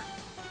franchise they are.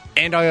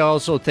 And I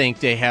also think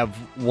they have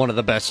one of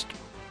the best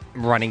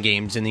running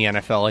games in the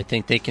NFL. I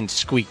think they can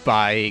squeak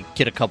by,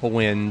 get a couple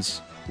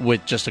wins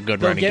with just a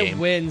good running game. They'll get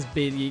wins,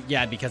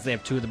 because they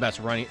have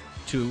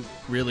two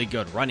really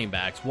good running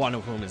backs, one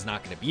of whom is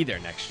not going to be there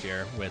next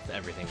year with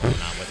everything going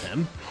on with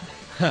him.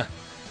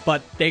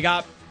 But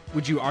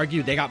would you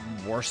argue they got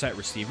worse at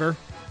receiver?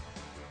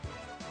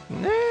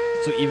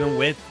 So even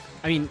with,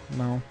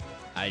 no.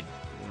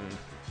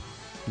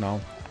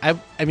 No.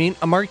 I mean,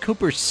 Amari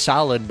Cooper's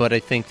solid, but I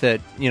think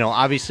that,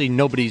 obviously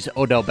nobody's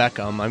Odell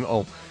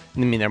Beckham.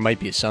 There might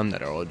be some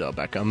that are Odell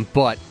Beckham,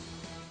 but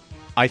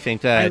I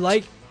think that...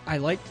 I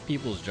like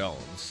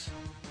Peoples-Jones.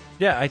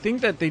 Yeah, I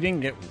think that they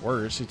didn't get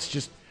worse. It's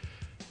just...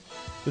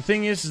 The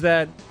thing is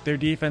that their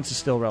defense is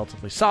still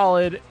relatively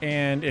solid,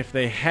 and if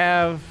they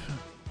have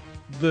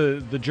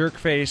the jerk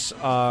face,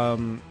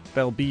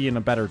 they'll be in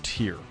a better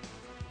tier.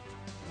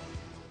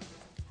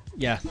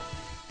 Yeah,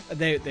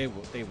 they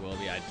will be.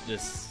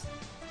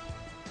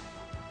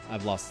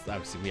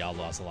 Obviously, we all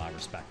lost a lot of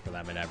respect for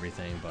them and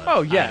everything. But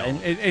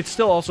and it's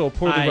still also a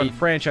poorly run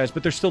franchise,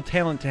 but there's still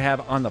talent to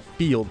have on the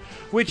field,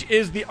 which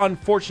is the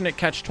unfortunate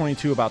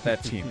catch-22 about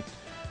that team.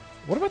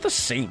 What about the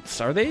Saints?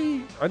 Are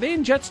they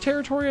in Jets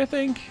territory? I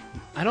think.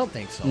 I don't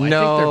think so.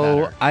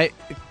 No, I think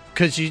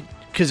they're better.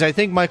 Because I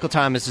think Michael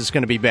Thomas is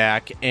going to be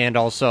back, and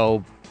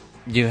also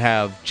you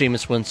have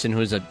Jameis Winston,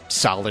 who's a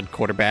solid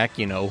quarterback.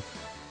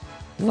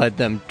 Led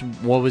them.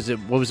 What was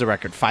the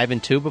record?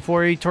 5-2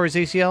 before he tore his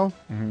ACL.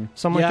 Mm-hmm.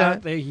 Something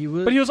like that. But he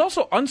was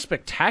also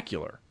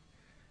unspectacular,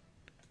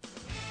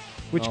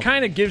 which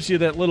kind of gives you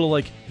that little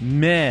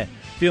meh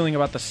feeling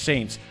about the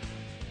Saints.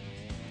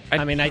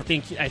 I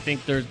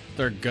think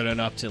they're good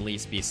enough to at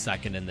least be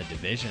second in the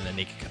division, and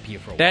they can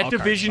compete for a that wild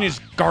card division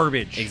spot. is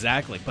garbage.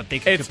 Exactly, but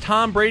it's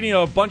Tom Brady and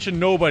a bunch of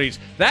nobodies.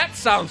 That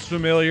sounds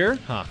familiar,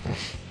 huh?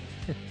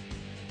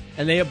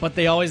 And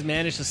they always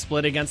manage to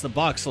split against the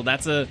Bucs, so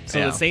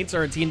the Saints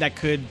are a team that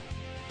could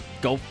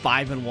go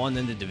 5-1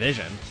 in the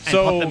division and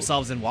put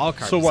themselves in wild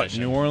card. So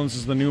position. what? New Orleans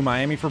is the new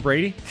Miami for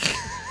Brady?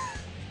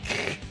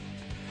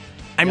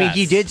 I mean,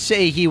 he did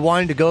say he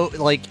wanted to go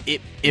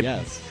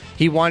Yes.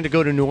 He wanted to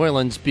go to New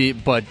Orleans,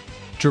 but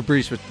Drew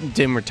Brees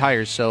didn't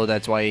retire, so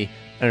that's why he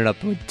ended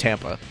up with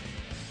Tampa.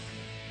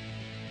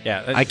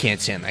 Yeah, I can't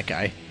stand that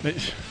guy.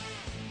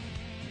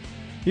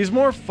 He's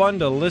more fun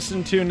to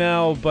listen to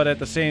now, but at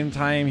the same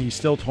time, he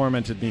still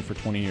tormented me for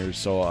 20 years.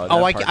 So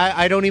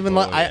I don't even.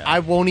 I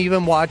won't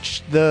even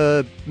watch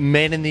the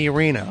Man in the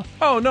Arena.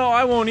 Oh no,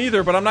 I won't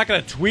either. But I'm not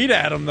going to tweet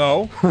at him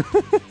though.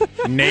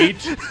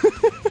 Nate,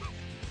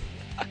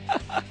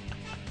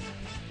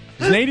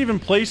 does Nate even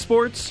play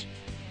sports?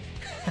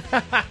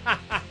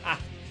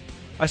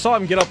 I saw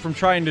him get up from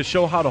trying to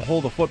show how to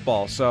hold a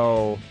football,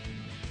 so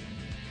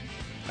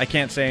I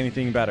can't say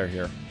anything better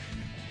here.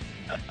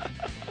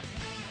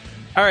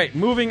 All right,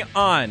 moving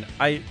on.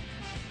 I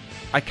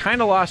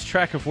kind of lost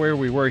track of where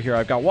we were here.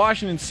 I've got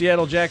Washington,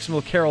 Seattle,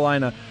 Jacksonville,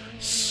 Carolina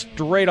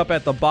straight up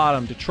at the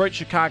bottom. Detroit,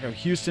 Chicago,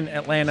 Houston,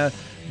 Atlanta,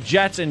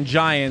 Jets, and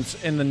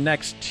Giants in the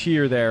next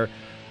tier there.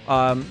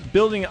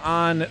 Building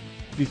on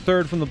the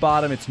third from the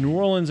bottom, it's New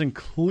Orleans and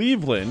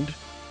Cleveland.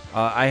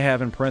 I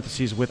have in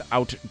parentheses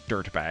without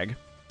Dirtbag.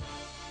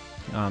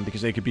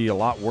 Because they could be a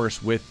lot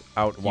worse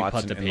without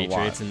Watson. You put the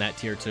Patriots in that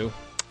tier too?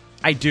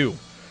 I do.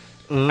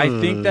 I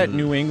think that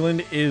New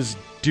England is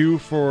due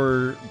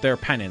for their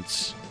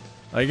penance.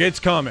 Like, it's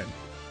coming.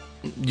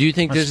 Do you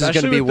think this is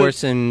going to be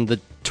worse than the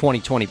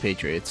 2020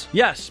 Patriots?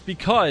 Yes,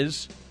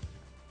 because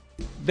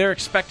they're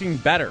expecting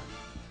better.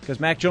 Because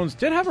Mac Jones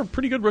did have a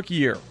pretty good rookie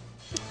year.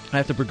 I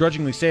have to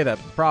begrudgingly say that.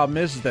 But the problem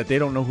is that they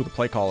don't know who the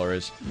play caller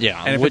is.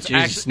 Yeah, and which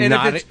is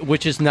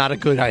not a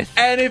good idea.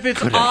 And if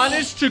it's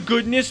honest to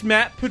goodness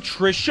Matt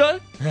Patricia,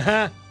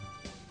 the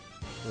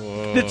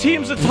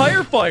team's a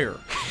tire fire.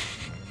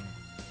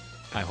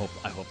 I hope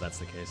that's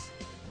the case.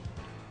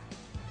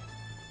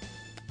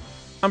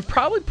 I'm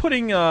probably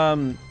putting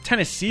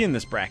Tennessee in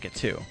this bracket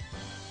too.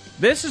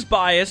 This is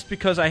biased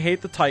because I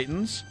hate the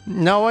Titans.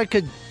 No, I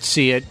could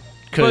see it.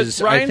 But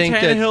Ryan I think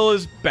Tannehill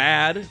is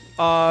bad.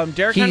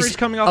 Derrick Henry's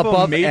coming off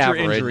a major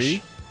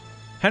injury.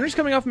 Henry's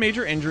coming off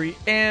major injury,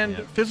 and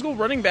physical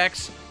running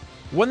backs,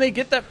 when they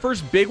get that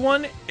first big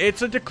one,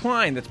 it's a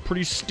decline that's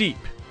pretty steep.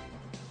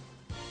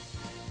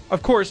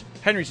 Of course,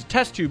 Henry's a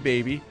test tube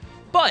baby,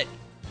 but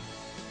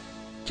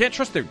can't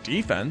trust their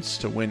defense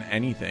to win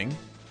anything.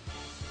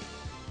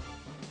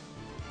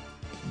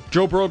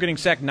 Joe Burrow getting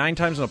sacked 9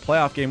 times in a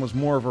playoff game was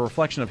more of a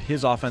reflection of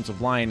his offensive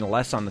line,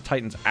 less on the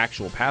Titans'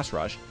 actual pass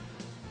rush.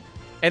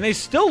 And they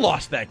still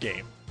lost that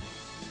game.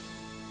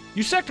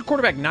 You sacked a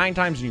quarterback 9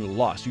 times and you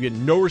lost. You get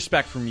no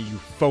respect from me, you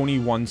phony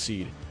 1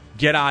 seed.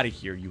 Get out of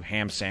here, you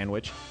ham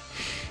sandwich.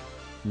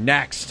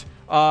 Next.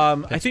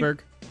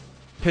 Pittsburgh?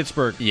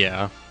 Pittsburgh.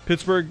 Yeah.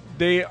 Pittsburgh,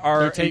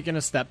 they're taking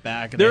a step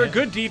back. They're a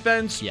good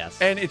defense.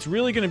 Yes. And it's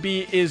really going to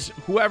be, is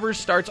whoever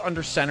starts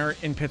under center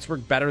in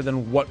Pittsburgh better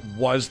than what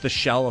was the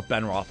shell of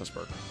Ben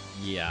Roethlisberger?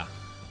 Yeah.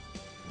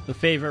 The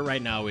favorite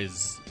right now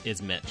is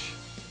Mitch.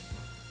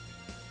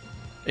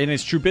 And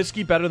is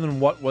Trubisky better than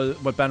what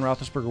Ben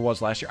Roethlisberger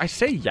was last year? I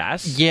say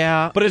yes.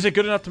 Yeah. But is it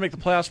good enough to make the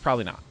playoffs?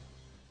 Probably not.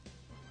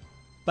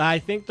 But I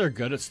think they're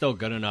good. It's still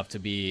good enough to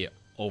be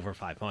over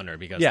 500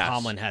 because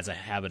Tomlin has a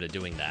habit of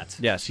doing that.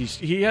 Yes,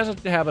 he has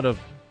a habit of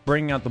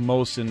bringing out the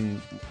most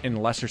in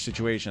lesser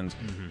situations.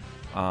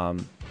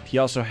 Mm-hmm. He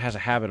also has a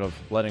habit of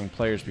letting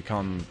players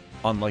become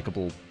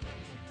unlikable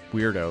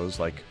weirdos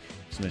like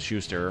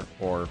Smith-Schuster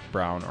or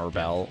Brown or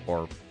Bell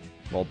or,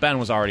 well, Ben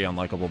was already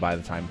unlikable by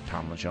the time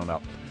Tomlin showed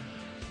up.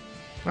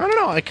 I don't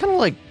know.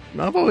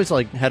 I've always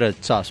had a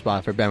soft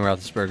spot for Ben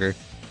Roethlisberger.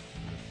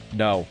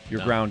 No,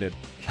 you're grounded.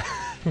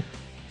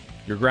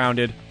 You're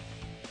grounded.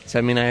 Does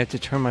that mean I have to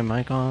turn my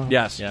mic on?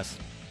 Yes. Yes.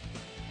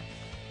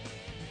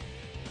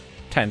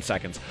 10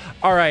 seconds.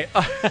 All right.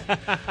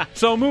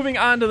 So moving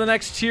on to the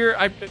next tier.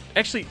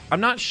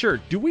 I'm not sure.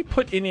 Do we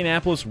put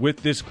Indianapolis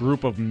with this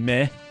group of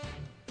meh?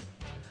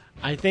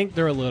 I think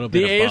they're a little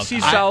bit above. The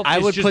AFC South I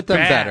would just put them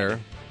bad. better.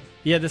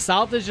 Yeah, the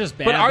South is just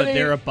bad, but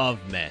they're above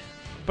meh.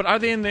 But are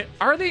they in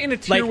a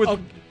tier with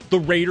the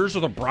Raiders or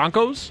the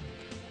Broncos?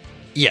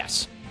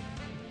 Yes.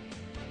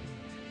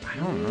 I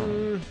don't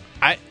know.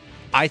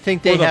 I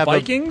think they have the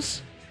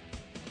Vikings.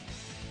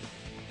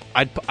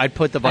 I'd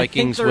put the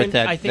Vikings with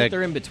that. I think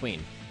they're in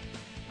between.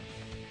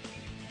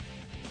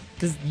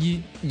 Because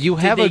you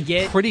have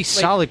a pretty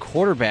solid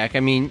quarterback. I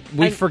mean,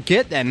 we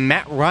forget that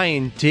Matt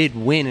Ryan did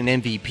win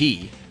an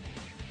MVP.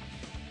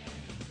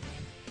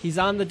 He's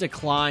on the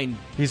decline.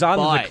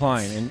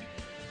 And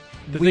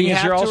the thing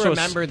is, you're also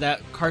remember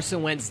that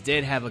Carson Wentz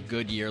did have a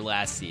good year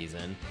last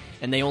season,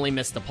 and they only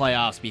missed the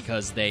playoffs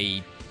because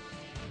they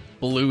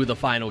blew the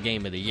final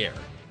game of the year.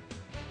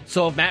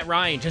 So if Matt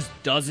Ryan just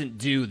doesn't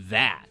do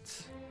that,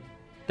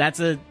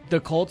 the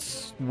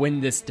Colts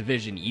win this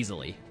division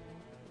easily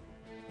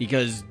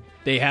because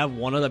they have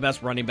one of the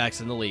best running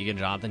backs in the league in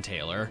Jonathan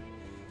Taylor.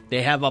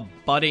 They have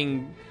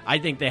I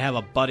think they have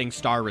a budding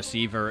star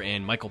receiver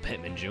in Michael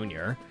Pittman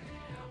Jr.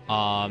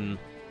 And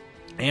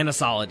a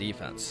solid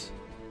defense.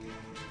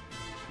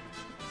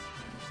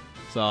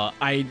 So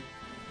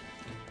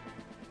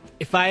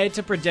if I had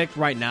to predict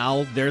right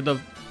now,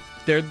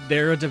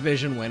 they're a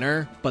division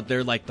winner, but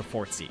they're like the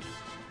 4th seed.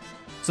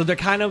 So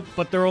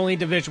but they're only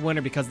division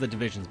winner because the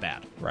division's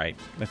bad. Right.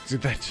 That's the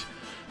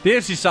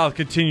AFC South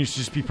continues to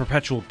just be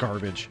perpetual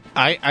garbage.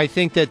 I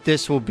think that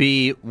this will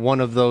be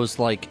one of those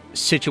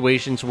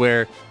situations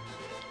where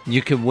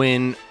you could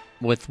win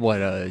with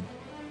a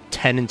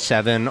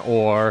 10-7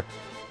 or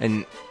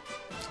an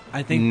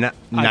 9-8.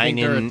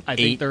 I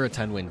think they're a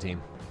 10-win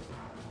team.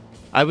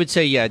 I would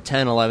say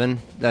 10-11.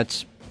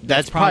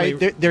 That's probably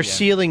their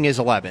ceiling is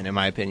 11 in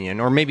my opinion,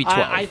 or maybe 12.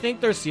 I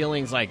think their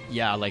ceiling's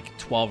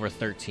 12 or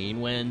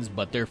 13 wins,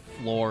 but their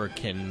floor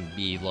can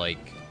be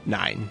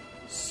 9,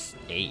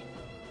 8,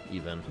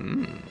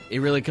 even. It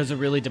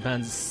really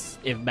depends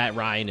if Matt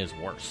Ryan is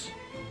worse.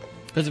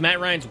 Because if Matt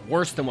Ryan's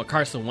worse than what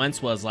Carson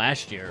Wentz was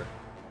last year,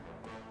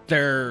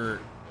 they're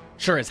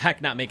sure as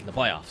heck not making the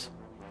playoffs.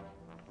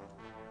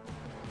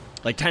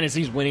 Like,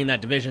 Tennessee's winning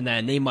that division,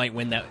 then they might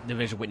win that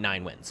division with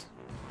 9 wins.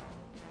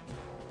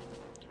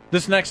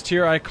 This next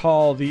tier I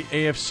call the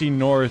AFC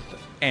North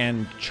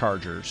and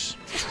Chargers.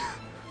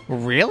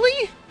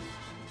 Really?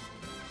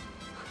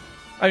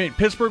 I mean,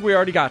 Pittsburgh we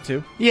already got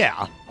to.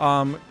 Yeah.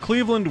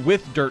 Cleveland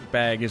with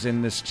Dirtbag is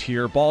in this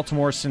tier.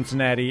 Baltimore,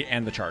 Cincinnati,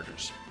 and the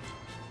Chargers.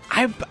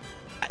 And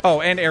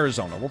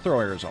Arizona. We'll throw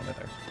Arizona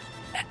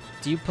there.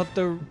 Do you put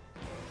the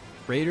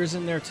Raiders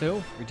in there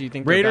too? Or do you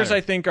think Raiders,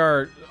 I think,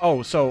 are...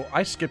 Oh, so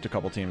I skipped a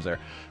couple teams there.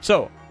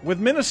 So, with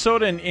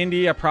Minnesota and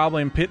Indy, I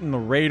probably am pitting the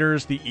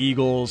Raiders, the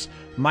Eagles,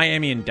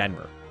 Miami, and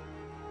Denver.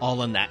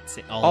 All in that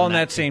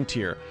same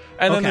tier.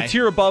 And then the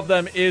tier above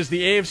them is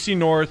the AFC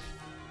North,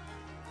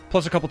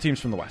 plus a couple teams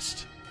from the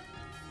West.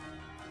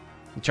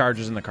 The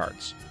Chargers and the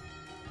Cards.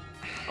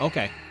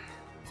 Okay,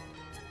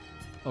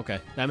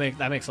 that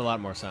makes a lot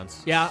more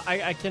sense. Yeah,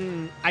 I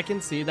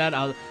can see that.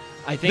 I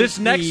think this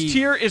next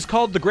tier is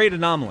called the Great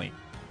Anomaly.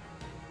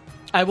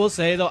 I will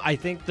say though, I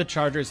think the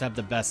Chargers have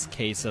the best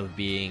case of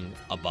being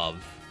above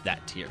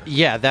that tier.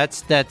 Yeah,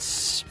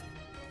 that's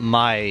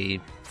my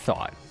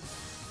thought.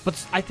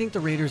 But I think the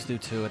Raiders do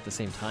too at the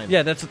same time.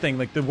 Yeah, that's the thing.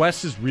 Like, the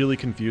West is really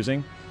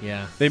confusing.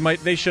 Yeah,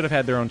 they should have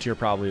had their own tier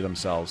probably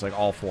themselves, like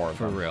all 4 of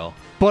them. For real.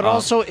 But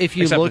also, if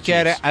you look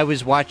at it, I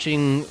was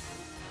watching,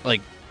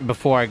 like,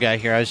 before I got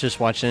here, I was just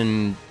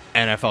watching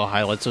NFL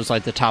highlights. It was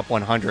like the top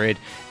 100,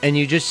 and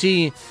you just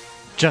see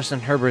Justin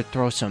Herbert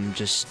throw some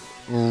just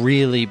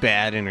really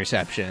bad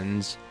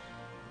interceptions,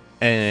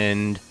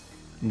 and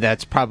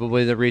that's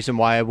probably the reason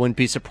why I wouldn't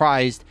be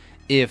surprised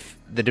if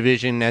the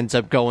division ends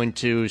up going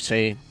to,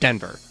 say,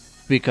 Denver,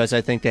 because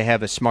I think they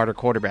have a smarter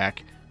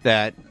quarterback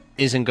that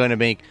isn't going to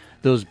make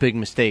those big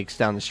mistakes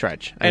down the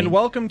stretch. And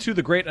welcome to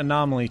the Great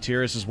Anomaly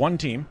tier. This is one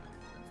team.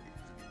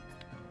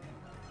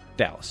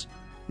 Dallas.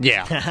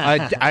 Yeah.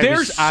 I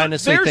was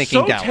honestly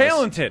thinking Dallas. They're so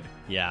talented.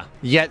 Yeah.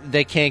 Yet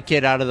they can't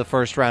get out of the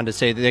first round to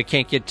say that they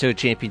can't get to a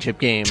championship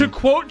game. To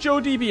quote Joe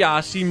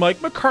DiBiase,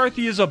 Mike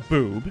McCarthy is a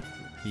boob.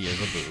 He is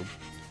a boob.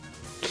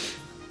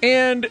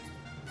 And,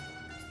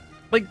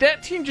 like,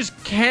 that team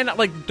just cannot...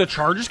 Like, the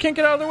Chargers can't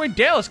get out of their way.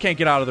 Dallas can't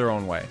get out of their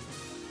own way.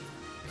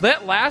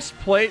 That last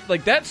play...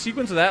 Like, that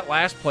sequence of that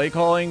last play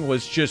calling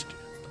was just...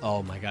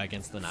 Oh, my God,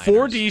 against the Niners.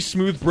 4D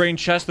smooth brain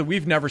chess that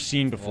we've never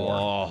seen before.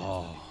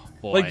 Oh,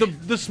 boy. Like,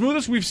 the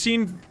smoothest we've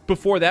seen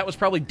before that was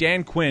probably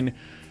Dan Quinn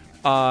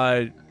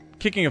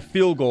kicking a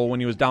field goal when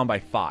he was down by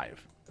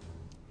 5.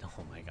 Oh,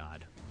 my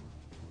God.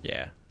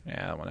 Yeah,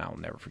 that one, I'll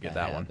never forget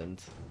that happened. one.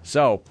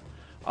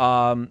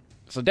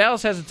 So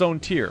Dallas has its own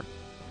tier.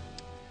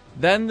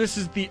 Then this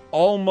is the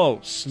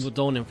almost. Well,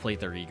 don't inflate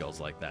their egos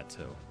like that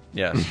too.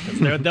 Yes,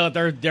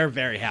 they're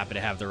very happy to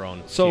have their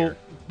own. So tier.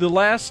 the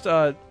last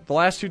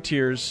 2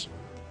 tiers,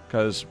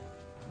 because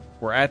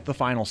we're at the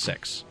final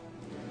 6.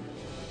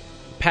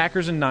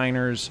 Packers and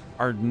Niners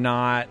are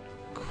not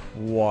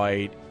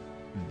quite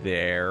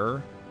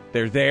there.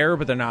 They're there,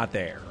 but they're not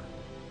there.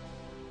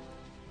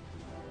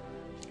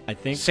 I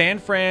think San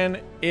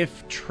Fran,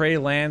 if Trey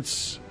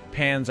Lance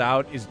pans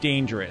out, is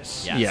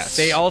dangerous. Yes.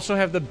 They also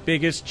have the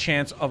biggest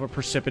chance of a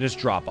precipitous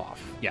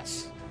drop-off.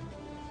 Yes.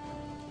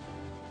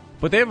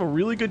 But they have a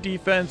really good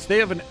defense. They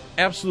have an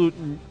absolute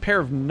pair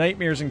of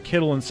nightmares in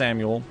Kittle and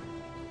Samuel.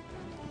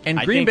 And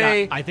Green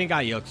Bay... I think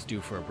Ayuk's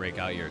due for a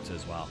breakout year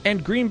as well.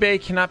 And Green Bay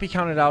cannot be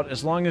counted out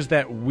as long as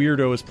that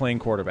weirdo is playing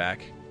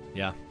quarterback.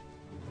 Yeah.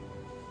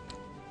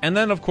 And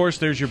then, of course,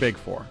 there's your big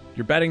 4.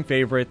 Your betting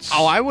favorites.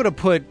 Oh, I would have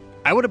put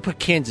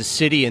Kansas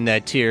City in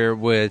that tier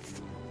with...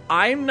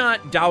 I'm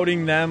not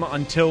doubting them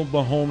until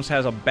Mahomes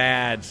has a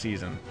bad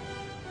season,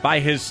 by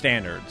his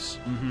standards.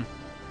 Mm-hmm.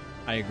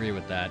 I agree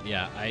with that.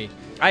 Yeah,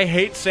 I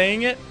hate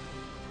saying it,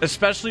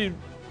 especially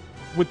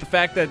with the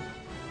fact that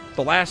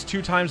the last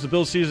 2 times the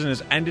Bills season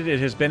has ended, it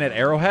has been at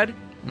Arrowhead.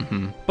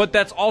 Mm-hmm. But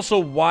that's also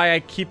why I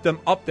keep them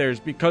up there, is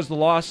because the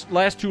last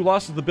 2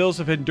 losses the Bills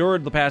have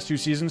endured the past 2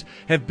 seasons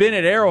have been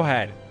at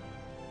Arrowhead.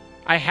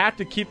 I have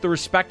to keep the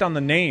respect on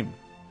the name.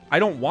 I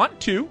don't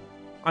want to.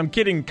 I'm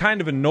getting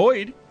kind of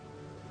annoyed.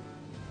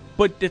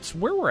 But it's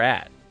where we're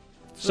at.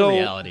 It's the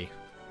reality.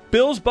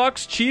 Bills,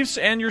 Bucks, Chiefs,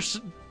 and your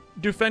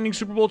defending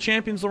Super Bowl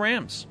champions, the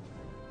Rams.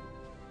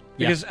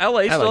 Because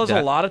LA still has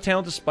a lot of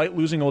talent despite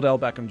losing Odell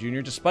Beckham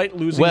Jr., despite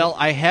losing... Well,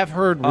 I have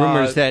heard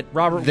rumors that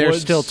Robert they're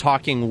Woods, still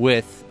talking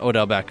with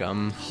Odell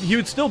Beckham. He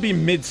would still be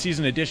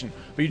mid-season addition.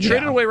 But you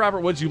traded away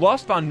Robert Woods, you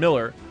lost Von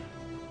Miller.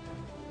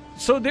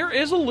 So there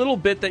is a little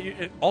bit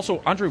that...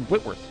 Also, Andrew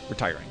Whitworth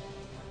retiring.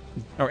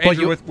 Or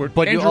Andrew Whitworth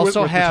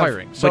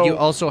retiring. But you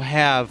also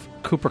have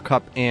Cooper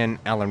Kupp and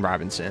Allen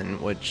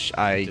Robinson, which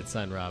I did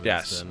sign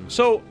Robinson. Yes.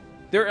 So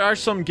there are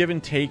some give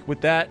and take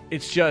with that.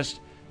 It's just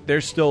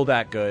they're still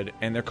that good,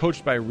 and they're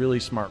coached by a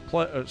really smart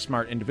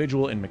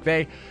individual in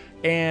McVay.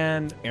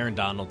 And Aaron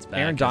Donald's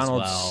back. Aaron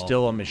Donald's as well.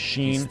 still a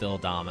machine. He's still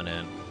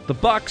dominant.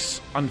 The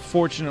Bucs,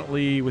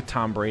 unfortunately, with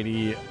Tom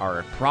Brady, are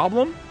a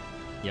problem.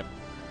 Yep.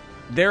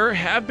 There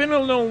have been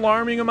an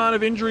alarming amount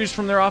of injuries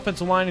from their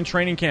offensive line in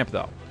training camp,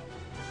 though.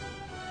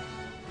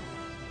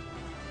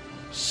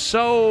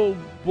 So,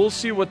 we'll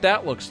see what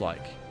that looks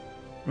like.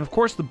 And, of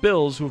course, the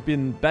Bills, who have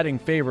been betting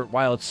favorite,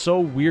 while it's so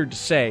weird to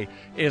say,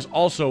 is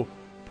also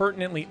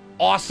pertinently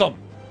awesome.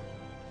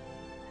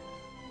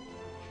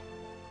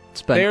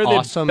 It's been They're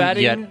awesome, the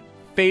betting yet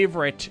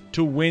favorite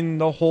to win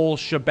the whole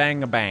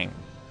shebang-a-bang.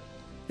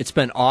 it's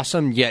been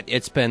awesome, yet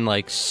it's been,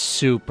 like,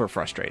 super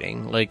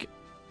frustrating. Like,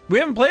 we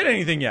haven't played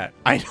anything yet.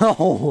 I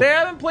know. They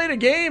haven't played a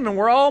game, and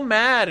we're all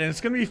mad, and it's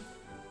going to be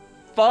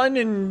fun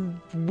and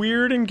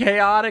weird and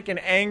chaotic and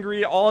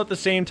angry all at the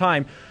same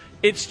time.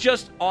 It's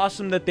just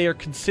awesome that they are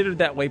considered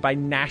that way by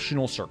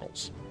national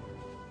circles.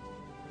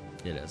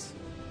 It is.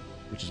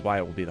 Which is why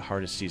it will be the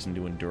hardest season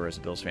to endure as a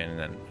Bills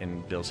fan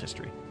in Bills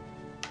history.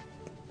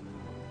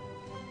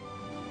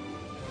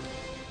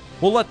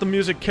 We'll let the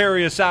music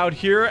carry us out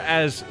here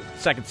as the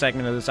second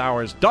segment of this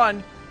hour is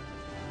done.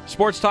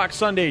 Sports Talk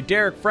Sunday,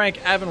 Derek, Frank,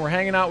 Evan, we're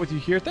hanging out with you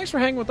here. Thanks for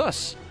hanging with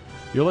us.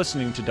 You're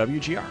listening to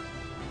WGR.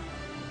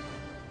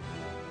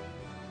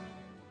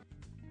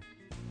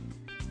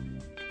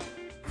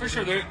 For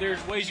sure,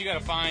 there's ways you got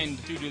to find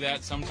to do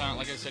that. Sometimes,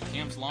 like I said,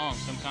 camp's long.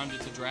 Sometimes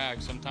it's a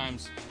drag.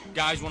 Sometimes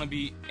guys want to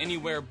be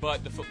anywhere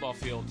but the football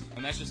field,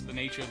 and that's just the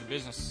nature of the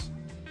business.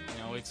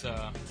 You know, it's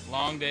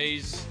long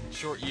days,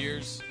 short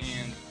years,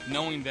 and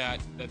knowing that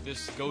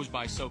this goes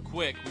by so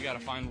quick, we got to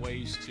find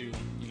ways to,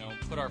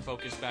 put our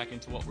focus back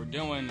into what we're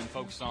doing and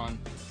focus on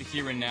the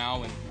here and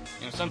now.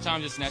 And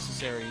sometimes it's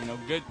necessary.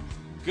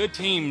 Good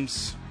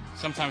teams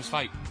sometimes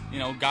fight.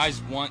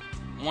 Guys want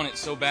it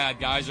so bad.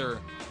 Guys are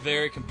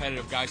very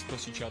competitive. Guys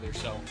push each other.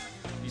 So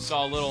you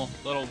saw a little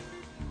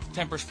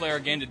tempers flare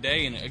again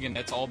today, and again,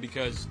 that's all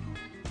because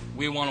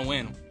we want to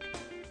win.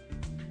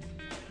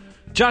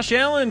 Josh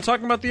Allen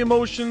talking about the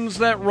emotions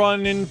that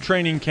run in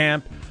training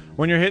camp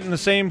when you're hitting the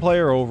same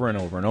player over and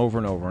over and over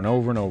and over and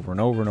over and over and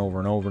over and over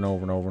and over and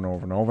over and over and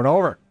over and over and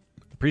over.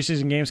 The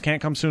preseason games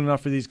can't come soon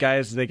enough for these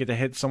guys. They get to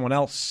hit someone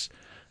else,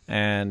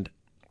 and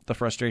the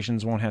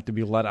frustrations won't have to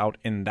be let out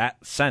in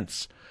that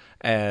sense.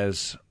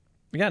 As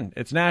again,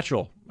 it's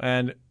natural.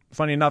 And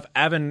funny enough,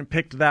 Evan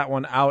picked that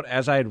one out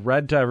as I had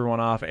read to everyone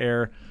off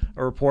air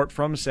a report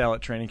from Sale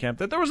at training camp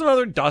that there was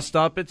another dust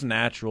up. It's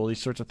natural,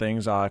 these sorts of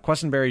things.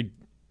 Quessenberry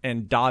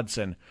and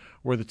Dodson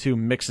were the two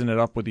mixing it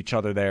up with each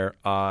other there.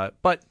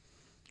 But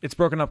it's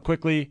broken up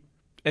quickly.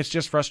 It's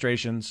just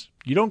frustrations.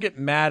 You don't get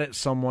mad at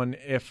someone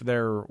if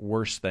they're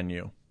worse than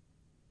you.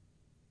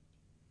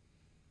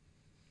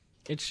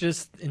 It's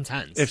just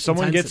intense. If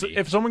someone gets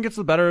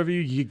the better of you,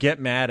 you get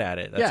mad at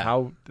it. That's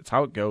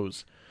how it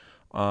goes.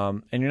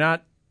 And you're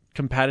not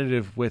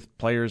competitive with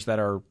players that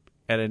are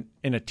in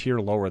a tier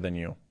lower than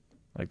you.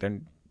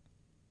 Then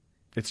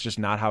it's just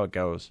not how it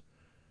goes.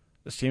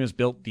 This team is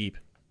built deep.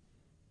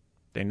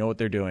 They know what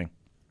they're doing.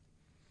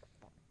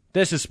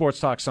 This is Sports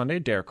Talk Sunday.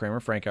 Derek Kramer,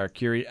 Frank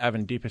Arcuri,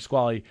 Evan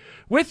DePasquale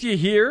with you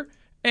here.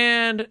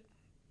 And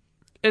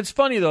it's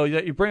funny, though,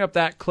 that you bring up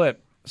that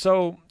clip.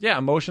 So, yeah,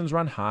 emotions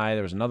run high.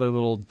 There was another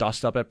little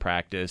dust up at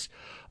practice.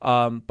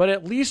 But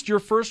at least your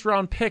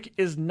first-round pick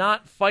is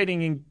not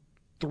fighting in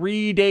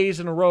 3 days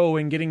in a row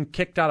and getting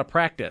kicked out of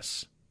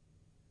practice.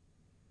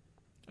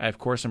 I, of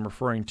course, am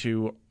referring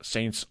to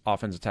Saints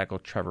offensive tackle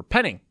Trevor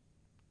Penning,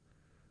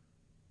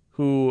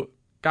 who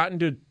got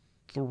into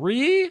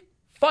 3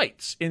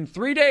 fights in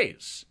 3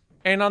 days.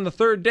 And on the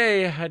third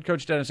day, head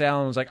coach Dennis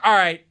Allen was like, all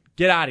right,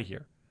 get out of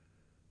here.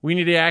 We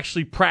need to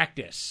actually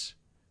practice.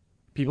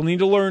 People need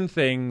to learn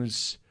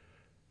things.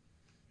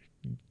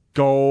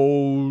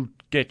 Go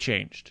get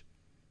changed.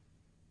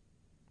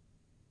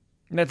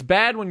 And that's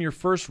bad when your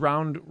first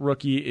round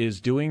rookie is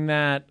doing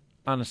that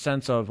on a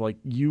sense of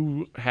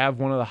you have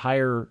one of the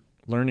higher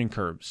learning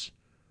curves.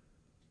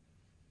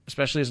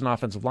 Especially as an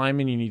offensive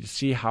lineman, you need to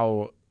see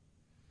how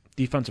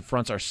defensive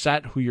fronts are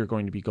set, who you're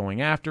going to be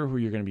going after, who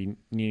you're going to be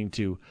needing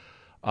to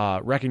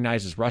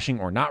recognize as rushing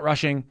or not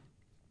rushing.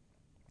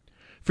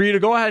 For you to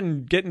go ahead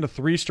and get into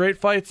 3 straight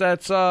fights,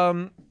 that's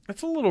a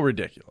little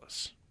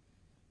ridiculous.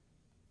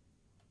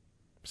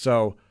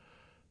 So,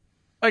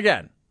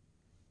 again,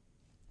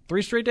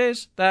 3 straight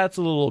days, that's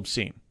a little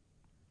obscene.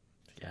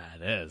 Yeah,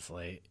 it is.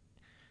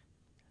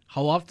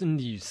 How often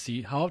do you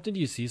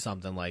see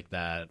something like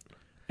that?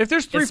 If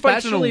there's 3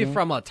 fights especially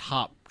from a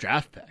top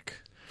draft pick,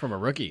 from a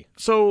rookie.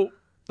 So,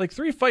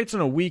 3 fights in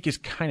a week is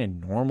kind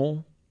of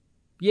normal.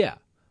 Yeah,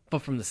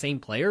 but from the same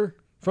player?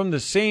 From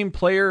the same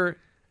player,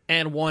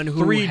 and one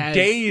who 3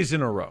 days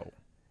in a row.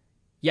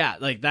 Yeah,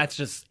 that's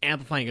just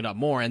amplifying it up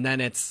more, and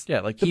then it's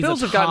the he's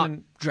Bills a have top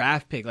gotten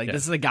draft pick.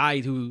 This is a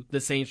guy who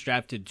the Saints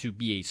drafted to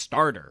be a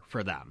starter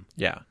for them.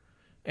 Yeah,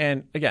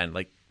 and again,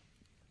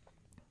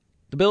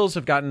 the Bills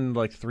have gotten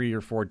 3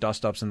 or 4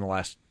 dust ups in the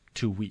last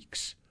 2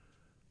 weeks.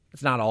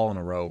 It's not all in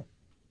a row,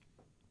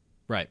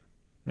 right?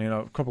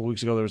 A couple of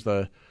weeks ago there's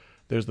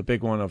the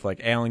big one of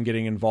Allen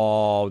getting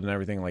involved and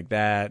everything like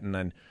that, and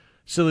then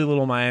silly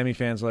little Miami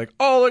fans are like,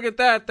 oh, look at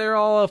that, they're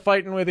all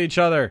fighting with each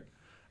other.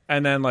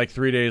 And then, like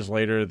 3 days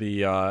later,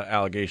 the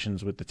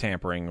allegations with the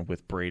tampering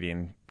with Brady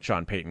and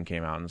Sean Payton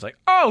came out, and it's like,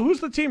 oh, who's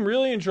the team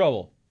really in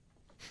trouble?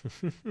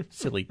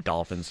 Silly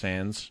Dolphins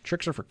fans.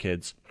 Tricks are for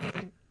kids.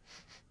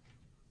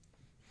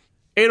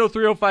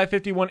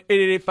 803-0551,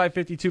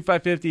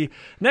 888-552-550.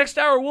 Next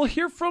hour, we'll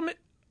hear from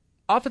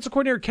offensive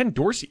coordinator Ken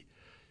Dorsey,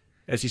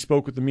 as he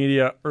spoke with the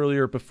media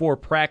earlier before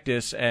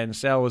practice, and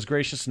Sal was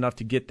gracious enough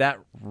to get that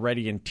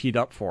ready and teed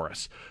up for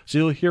us. So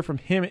you'll hear from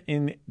him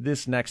in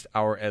this next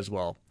hour as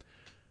well.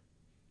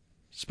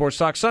 Sports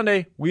Talk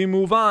Sunday, we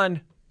move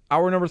on.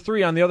 Hour number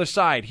 3 on the other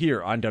side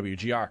here on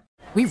WGR.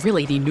 We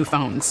really need new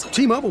phones.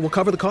 T-Mobile will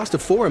cover the cost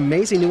of 4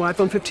 amazing new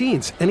iPhone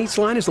 15s, and each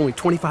line is only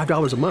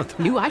 $25 a month.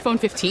 New iPhone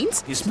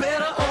 15s? It's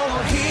better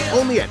over here.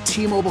 Only at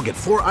T-Mobile, get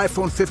 4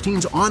 iPhone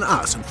 15s on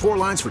us and 4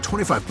 lines for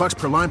 $25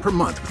 per line per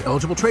month with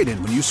eligible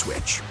trade-in when you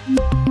switch.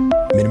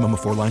 Minimum of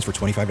 4 lines for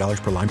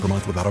 $25 per line per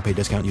month with autopay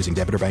discount using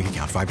debit or bank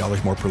account.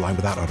 $5 more per line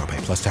without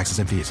autopay, plus taxes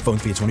and fees. Phone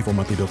fee at 24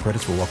 monthly bill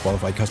credits for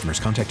well-qualified customers.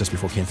 Contact us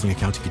before canceling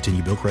account to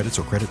continue bill credits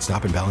or credit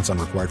stop and balance on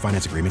required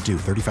finance agreement due.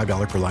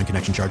 $35 per line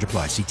connection charge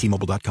applies. See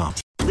T-Mobile.com.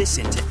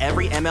 Listen to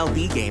every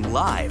MLB game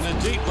live. In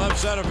the deep left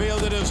center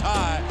field, it is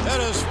high,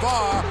 it is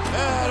far,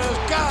 it is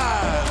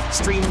gone.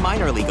 Stream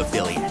minor league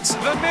affiliates.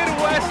 The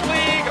Midwest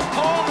League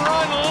home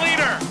run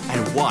leader.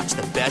 And watch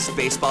the best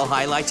baseball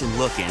highlights and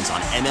look-ins on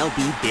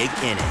MLB Big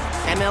Inning.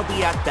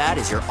 MLB At Bat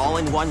is your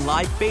all-in-one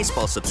live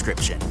baseball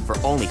subscription for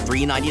only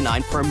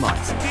 $3.99 per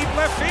month. Deep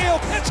left field,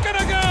 it's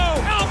gonna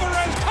go.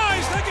 Alvarez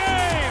ties the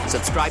game.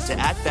 Subscribe to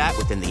At Bat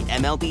within the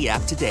MLB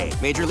app today.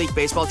 Major League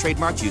Baseball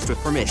trademarks used with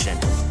permission.